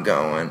God, I'm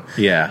going.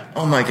 Yeah.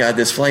 Oh my God,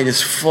 this flight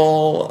is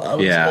full. I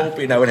was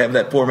hoping I would have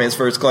that poor man's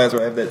first class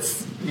where I have that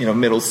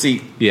middle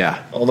seat.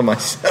 Yeah. All to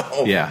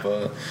myself. Yeah.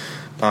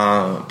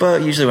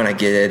 But usually when I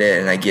get at it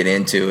and I get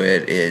into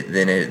it,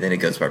 then it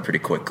goes by pretty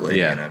quickly.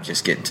 Yeah. And I'm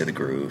just getting to the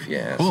groove.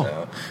 Yeah. Cool.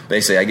 So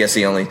basically, I guess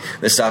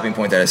the stopping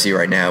point that I see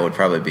right now would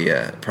probably be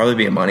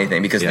a money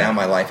thing, because now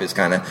my life is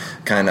kind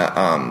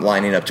of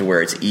lining up to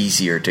where it's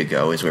easier to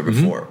go, is where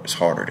before it was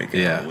harder to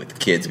go with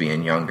kids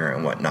being younger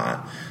and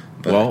whatnot.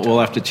 But, well, we'll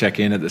have to check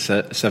in at the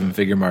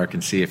 7-figure mark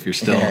and see if you're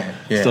still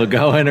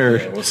going, or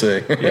we'll see.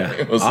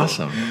 Yeah, we'll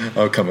awesome. See.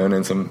 I'll come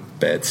in some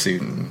bad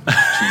suit and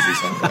cheesy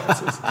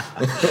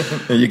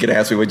sunglasses. You could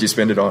ask me what'd you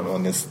spend it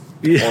on this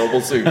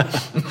horrible suit.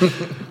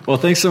 Well,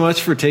 thanks so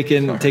much for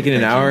taking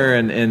an hour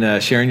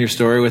and sharing your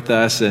story with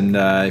us. And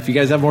if you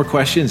guys have more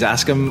questions,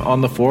 ask him on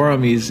the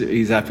forum.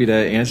 He's happy to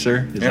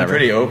answer. I'm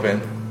pretty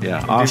open.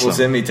 Yeah, awesome.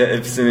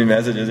 People send me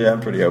messages. Yeah,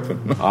 I'm pretty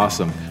open.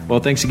 Awesome. Well,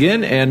 thanks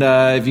again. And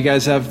if you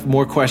guys have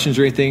more questions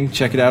or anything,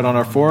 check it out on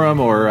our forum,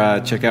 or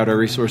check out our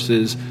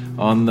resources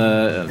on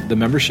the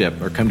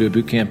membership, or come to a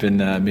boot camp, and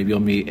maybe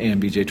you'll meet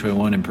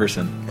ambj21 in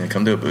person. Yeah,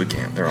 come to a boot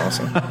camp. They're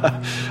awesome.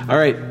 All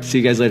right. See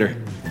you guys later.